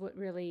is what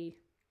really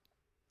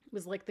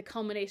was like the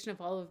culmination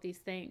of all of these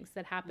things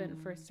that happened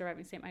for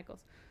Surviving St.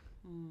 Michael's.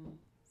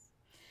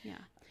 Yeah.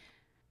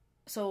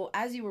 So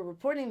as you were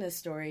reporting this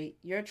story,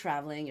 you're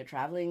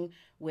traveling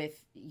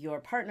with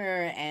your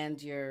partner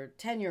and your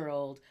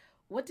 10-year-old.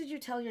 What did you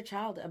tell your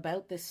child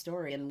about this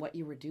story and what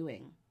you were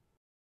doing?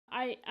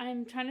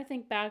 I'm trying to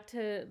think back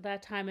to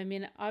that time. I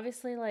mean,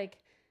 obviously, like,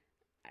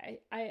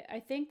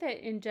 I think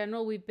that in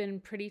general, we've been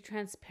pretty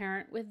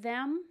transparent with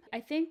them. I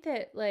think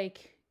that,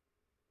 like,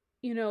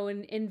 you know,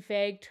 in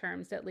vague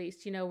terms, at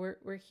least, you know,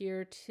 we're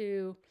here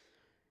to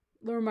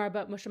learn more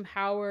about Musham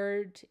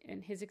Howard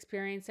and his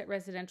experience at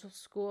residential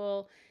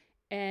school.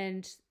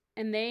 And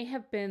they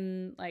have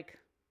been like,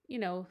 you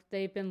know,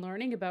 they've been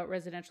learning about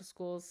residential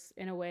schools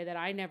in a way that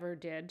I never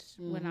did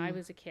when I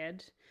was a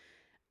kid.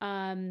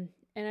 And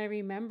I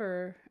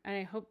remember, and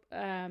I hope,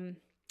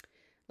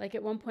 like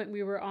at one point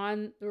we were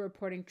on the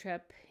reporting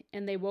trip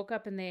and they woke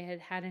up and they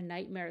had a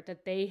nightmare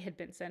that they had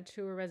been sent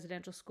to a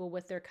residential school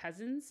with their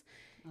cousins.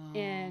 Oh.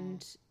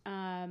 And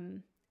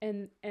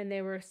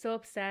they were so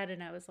upset,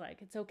 and I was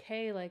like, it's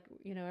okay. Like,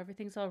 you know,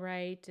 everything's all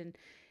right.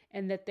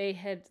 And that they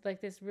had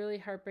like this really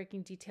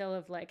heartbreaking detail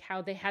of like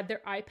how they had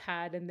their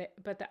iPad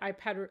but the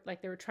iPad,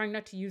 like they were trying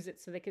not to use it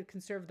so they could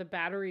conserve the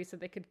battery so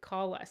they could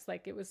call us.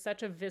 Like it was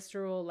such a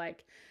visceral,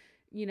 like,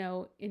 you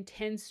know,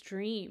 intense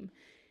dream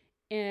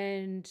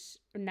and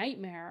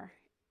nightmare.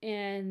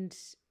 And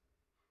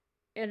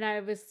I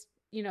was,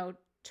 you know,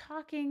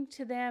 talking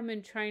to them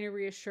and trying to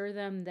reassure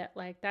them that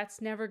like that's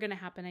never going to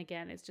happen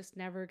again. It's just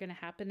never going to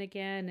happen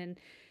again.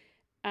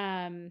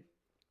 And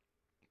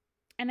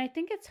I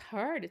think it's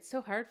hard. It's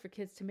so hard for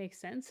kids to make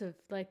sense of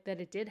like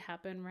that it did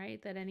happen,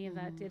 right? That any of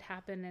that did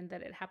happen and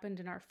that it happened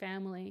in our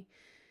family.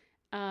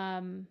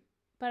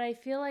 But I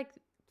feel like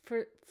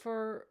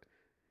for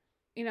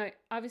you know,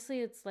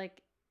 obviously it's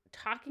like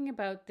talking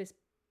about this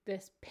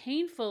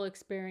painful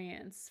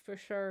experience for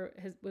sure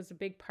was a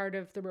big part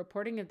of the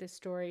reporting of this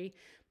story.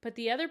 But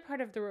the other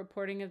part of the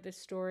reporting of this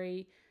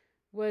story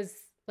was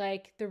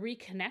like the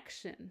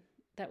reconnection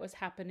that was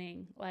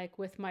happening like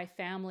with my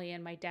family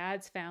and my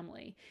dad's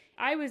family.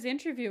 I was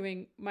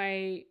interviewing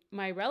my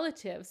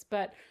relatives,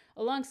 but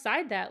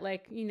alongside that,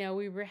 like, you know,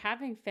 we were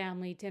having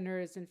family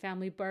dinners and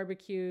family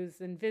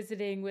barbecues and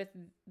visiting with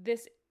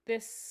this,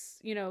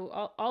 you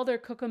know, all their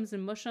cookums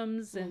and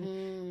mushums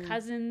and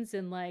cousins,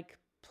 and like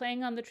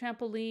playing on the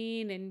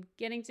trampoline and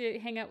getting to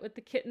hang out with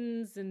the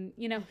kittens and,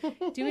 you know,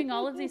 doing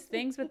all of these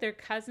things with their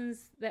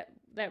cousins that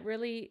that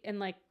really, and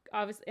like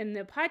obviously in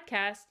the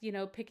podcast, you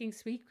know, picking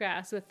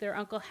sweetgrass with their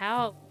Uncle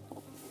Hal.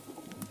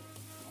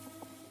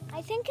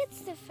 I think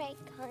it's the fake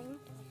kind,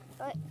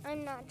 but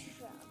I'm not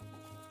sure.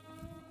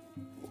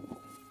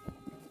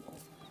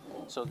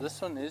 So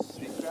this one is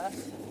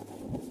sweetgrass.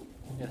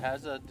 It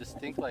has a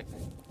distinct like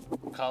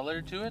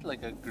color to it,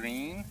 like a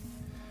green,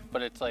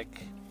 but it's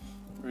like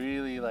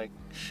really like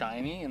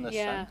shiny in the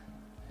sun.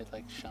 It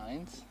like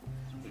shines.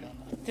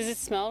 Does it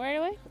smell right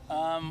away?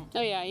 Oh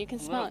yeah, you can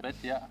smell it. A little bit,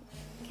 yeah.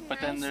 But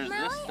then there's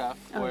this stuff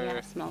where... Oh yeah,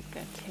 it smells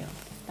good too.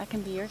 That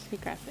can be your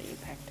sweetgrass that you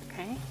picked,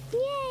 okay?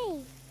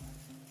 Yay!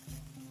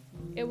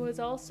 It was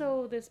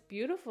also this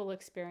beautiful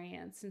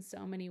experience in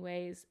so many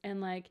ways.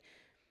 And like,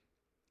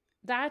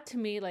 that to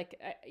me,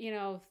 like, you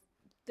know,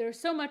 there's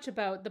so much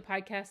about the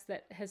podcast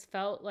that has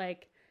felt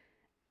like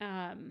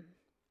a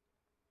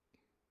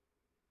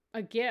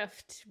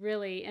gift,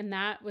 really. And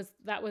that was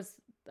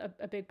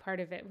a big part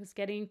of it, was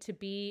getting to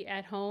be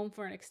at home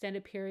for an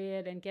extended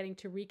period and getting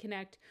to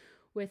reconnect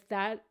with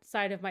that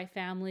side of my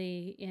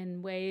family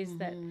in ways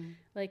that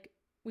like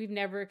we've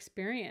never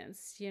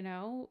experienced, you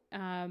know,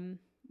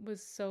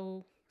 was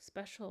so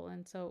special.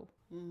 And so,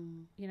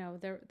 you know,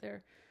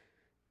 they're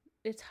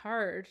it's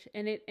hard.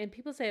 And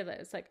people say that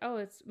it's like, oh,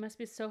 it must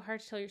be so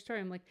hard to tell your story.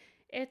 I'm like,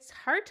 it's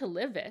hard to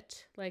live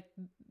it. Like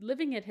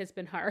living it has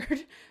been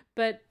hard,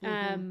 but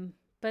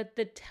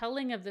the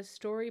telling of the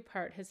story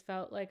part has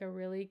felt like a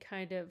really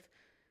kind of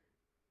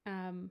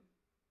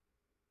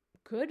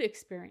good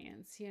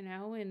experience, you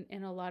know,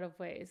 in a lot of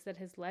ways that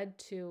has led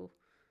to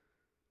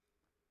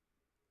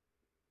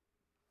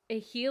a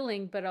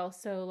healing, but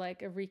also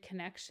like a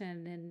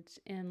reconnection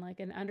and like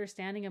an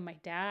understanding of my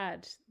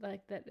dad,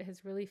 like that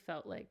has really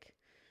felt like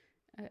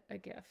a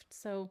gift.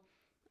 So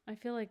I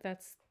feel like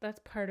that's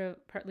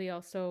partly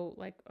also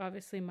like,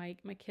 obviously my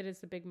kid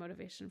is a big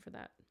motivation for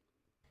that.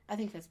 I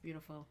think that's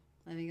beautiful.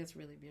 I think that's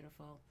really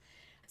beautiful.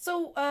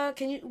 So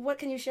what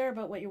can you share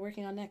about what you're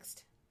working on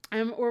next?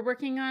 We're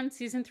working on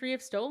season 3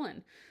 of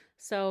Stolen.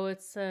 So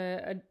it's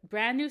a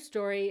brand new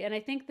story. And I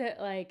think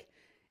that like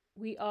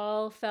we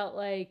all felt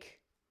like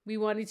we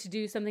wanted to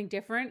do something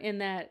different, in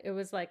that it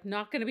was like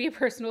not going to be a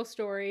personal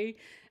story,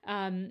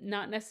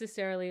 not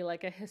necessarily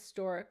like a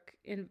historic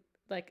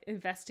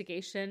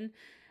investigation,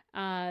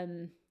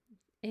 and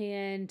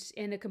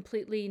in a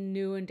completely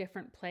new and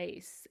different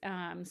place.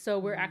 So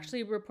we're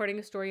actually reporting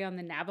a story on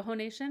the Navajo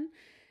Nation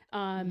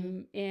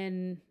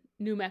in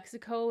New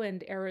Mexico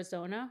and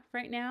Arizona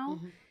right now.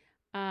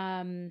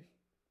 And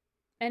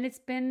it's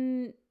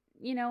been,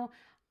 you know,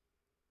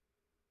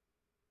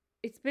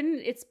 it's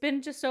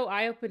been just so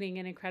eye-opening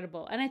and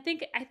incredible. And I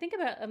think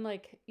about, I'm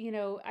like, you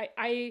know,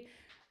 I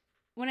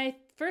when I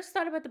first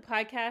thought about the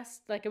podcast,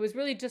 like it was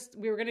really just,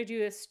 we were going to do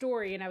this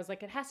story and I was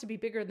like, it has to be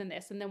bigger than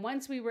this. And then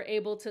once we were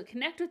able to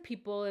connect with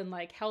people and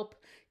like help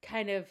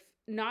kind of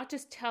not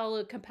just tell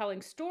a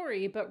compelling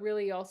story, but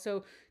really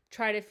also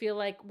try to feel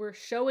like we're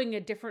showing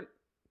a different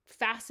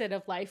facet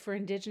of life for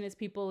Indigenous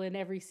people in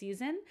every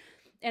season.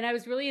 And I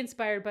was really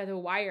inspired by The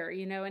Wire,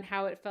 you know, and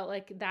how it felt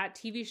like that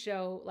TV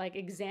show like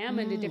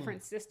examined a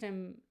different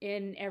system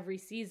in every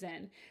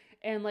season,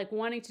 and like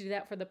wanting to do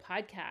that for the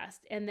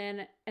podcast. And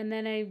then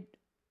I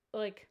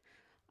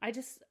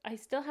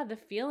still have the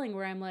feeling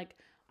where I'm like,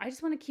 I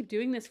just want to keep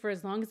doing this for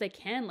as long as I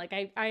can. Like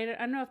I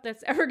don't know if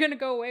that's ever going to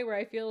go away, where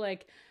I feel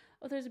like,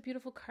 oh, there's a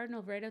beautiful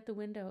cardinal right out the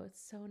window.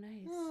 It's so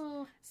nice.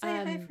 Oh, say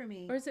hi for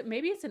me. Or is it,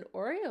 maybe it's an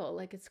Oriole,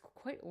 like it's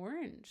quite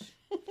orange.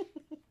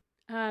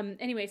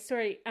 Anyway,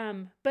 sorry.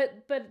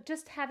 But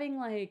just having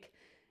like,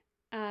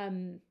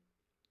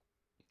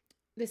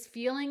 this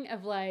feeling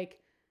of like,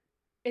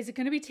 is it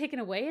going to be taken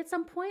away at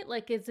some point?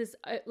 Like, is this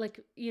like,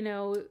 you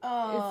know,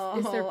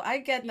 is there, I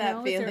get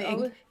that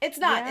feeling. It's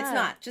not, It's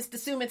not. Just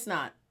assume it's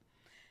not.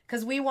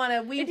 Cause we want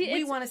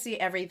to see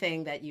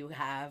everything that you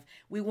have.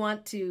 We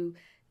want to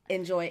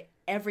enjoy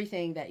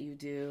everything that you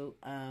do.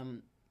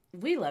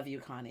 We love you,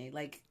 Connie.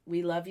 Like,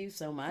 we love you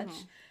so much.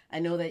 I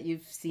know that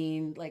you've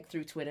seen, like,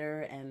 through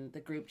Twitter and the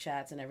group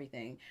chats and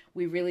everything.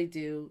 We really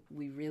do.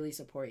 We really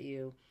support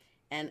you.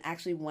 And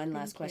actually, one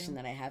last question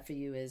that I have for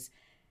you is,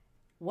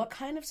 what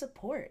kind of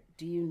support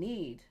do you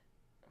need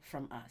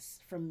from us,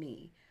 from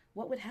me?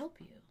 What would help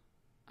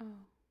you?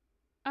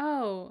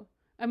 Oh.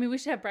 I mean, we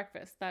should have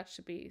breakfast. That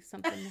should be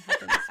something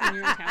that happens when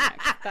you're in town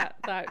next.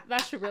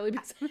 That should really be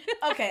something.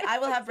 Okay, I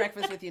will have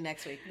breakfast with you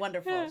next week.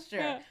 Wonderful.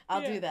 Sure.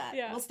 I'll do that.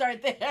 Yeah. We'll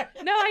start there.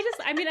 No,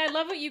 I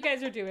love what you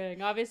guys are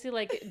doing. Obviously,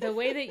 like the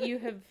way that you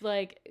have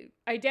like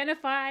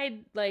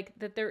identified like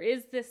that there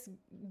is this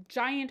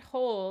giant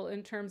hole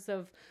in terms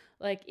of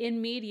like in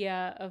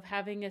media of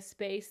having a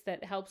space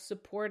that helps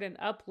support and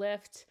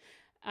uplift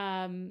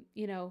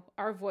you know,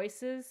 our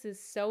voices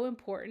is so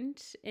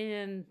important,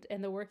 and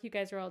the work you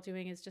guys are all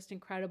doing is just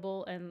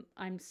incredible, and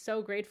I'm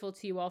so grateful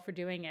to you all for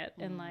doing it.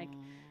 And like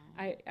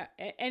I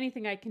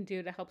anything I can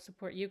do to help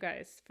support you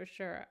guys, for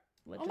sure.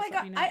 Oh my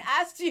God, I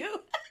asked you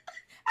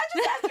I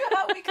just asked you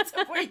how we can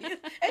support you,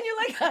 and you're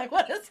like, I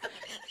want to.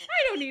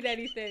 I don't need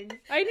anything.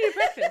 I need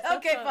breakfast.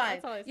 Okay, fine.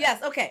 That's all I said.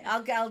 Yes, okay.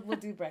 We'll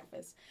do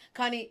breakfast.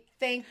 Connie,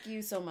 thank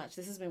you so much.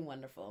 This has been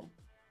wonderful.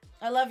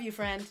 I love you,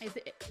 friend.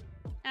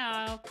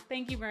 Oh,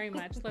 thank you very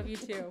much. Love you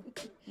too.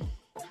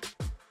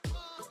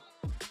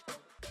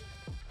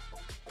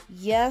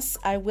 Yes,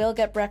 I will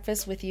get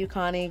breakfast with you,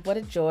 Connie. What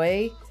a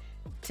joy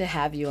to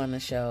have you on the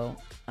show.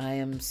 I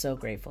am so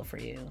grateful for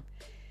you.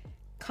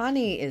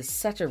 Connie is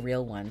such a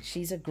real one.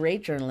 She's a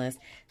great journalist.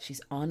 She's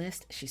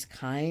honest. She's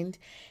kind.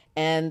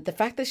 And the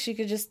fact that she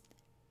could just,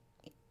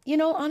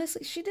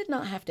 honestly, she did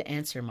not have to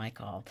answer my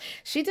call.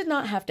 She did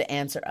not have to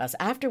answer us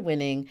after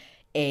winning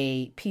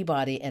a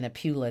Peabody and a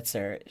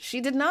Pulitzer. She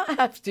did not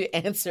have to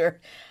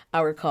answer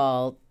our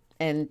call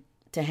and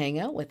to hang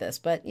out with us.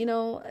 But,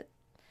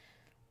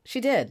 she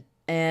did.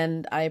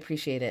 And I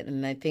appreciate it.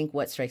 And I think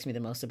what strikes me the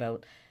most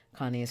about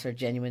Connie is her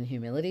genuine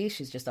humility.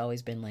 She's just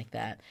always been like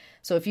that.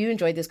 So if you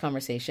enjoyed this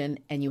conversation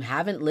and you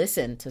haven't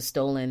listened to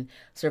Stolen: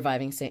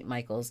 Surviving St.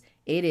 Michael's,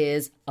 it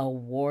is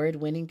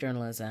award-winning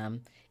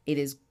journalism. It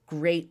is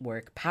great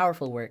work,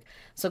 powerful work.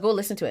 So go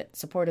listen to it.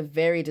 Support a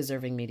very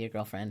deserving media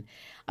girlfriend.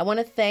 I want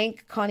to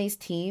thank Connie's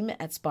team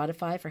at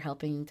Spotify for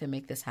helping to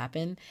make this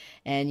happen.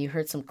 And you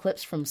heard some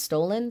clips from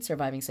Stolen: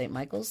 Surviving St.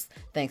 Michael's,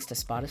 thanks to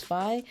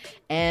Spotify,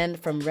 and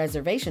from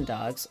Reservation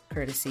Dogs,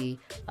 courtesy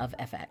of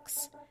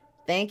FX.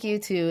 Thank you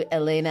to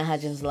Elena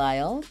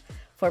Hudgens-Lyle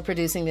for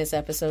producing this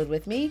episode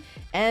with me,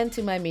 and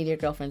to my Media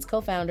Girlfriends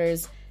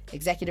co-founders,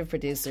 executive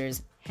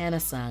producers, Hannah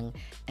Sung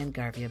and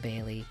Garvia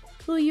Bailey,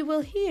 who you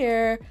will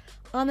hear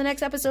on the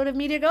next episode of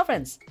Media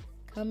Girlfriends,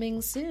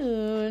 coming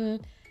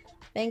soon.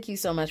 Thank you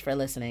so much for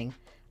listening.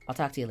 I'll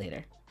talk to you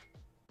later.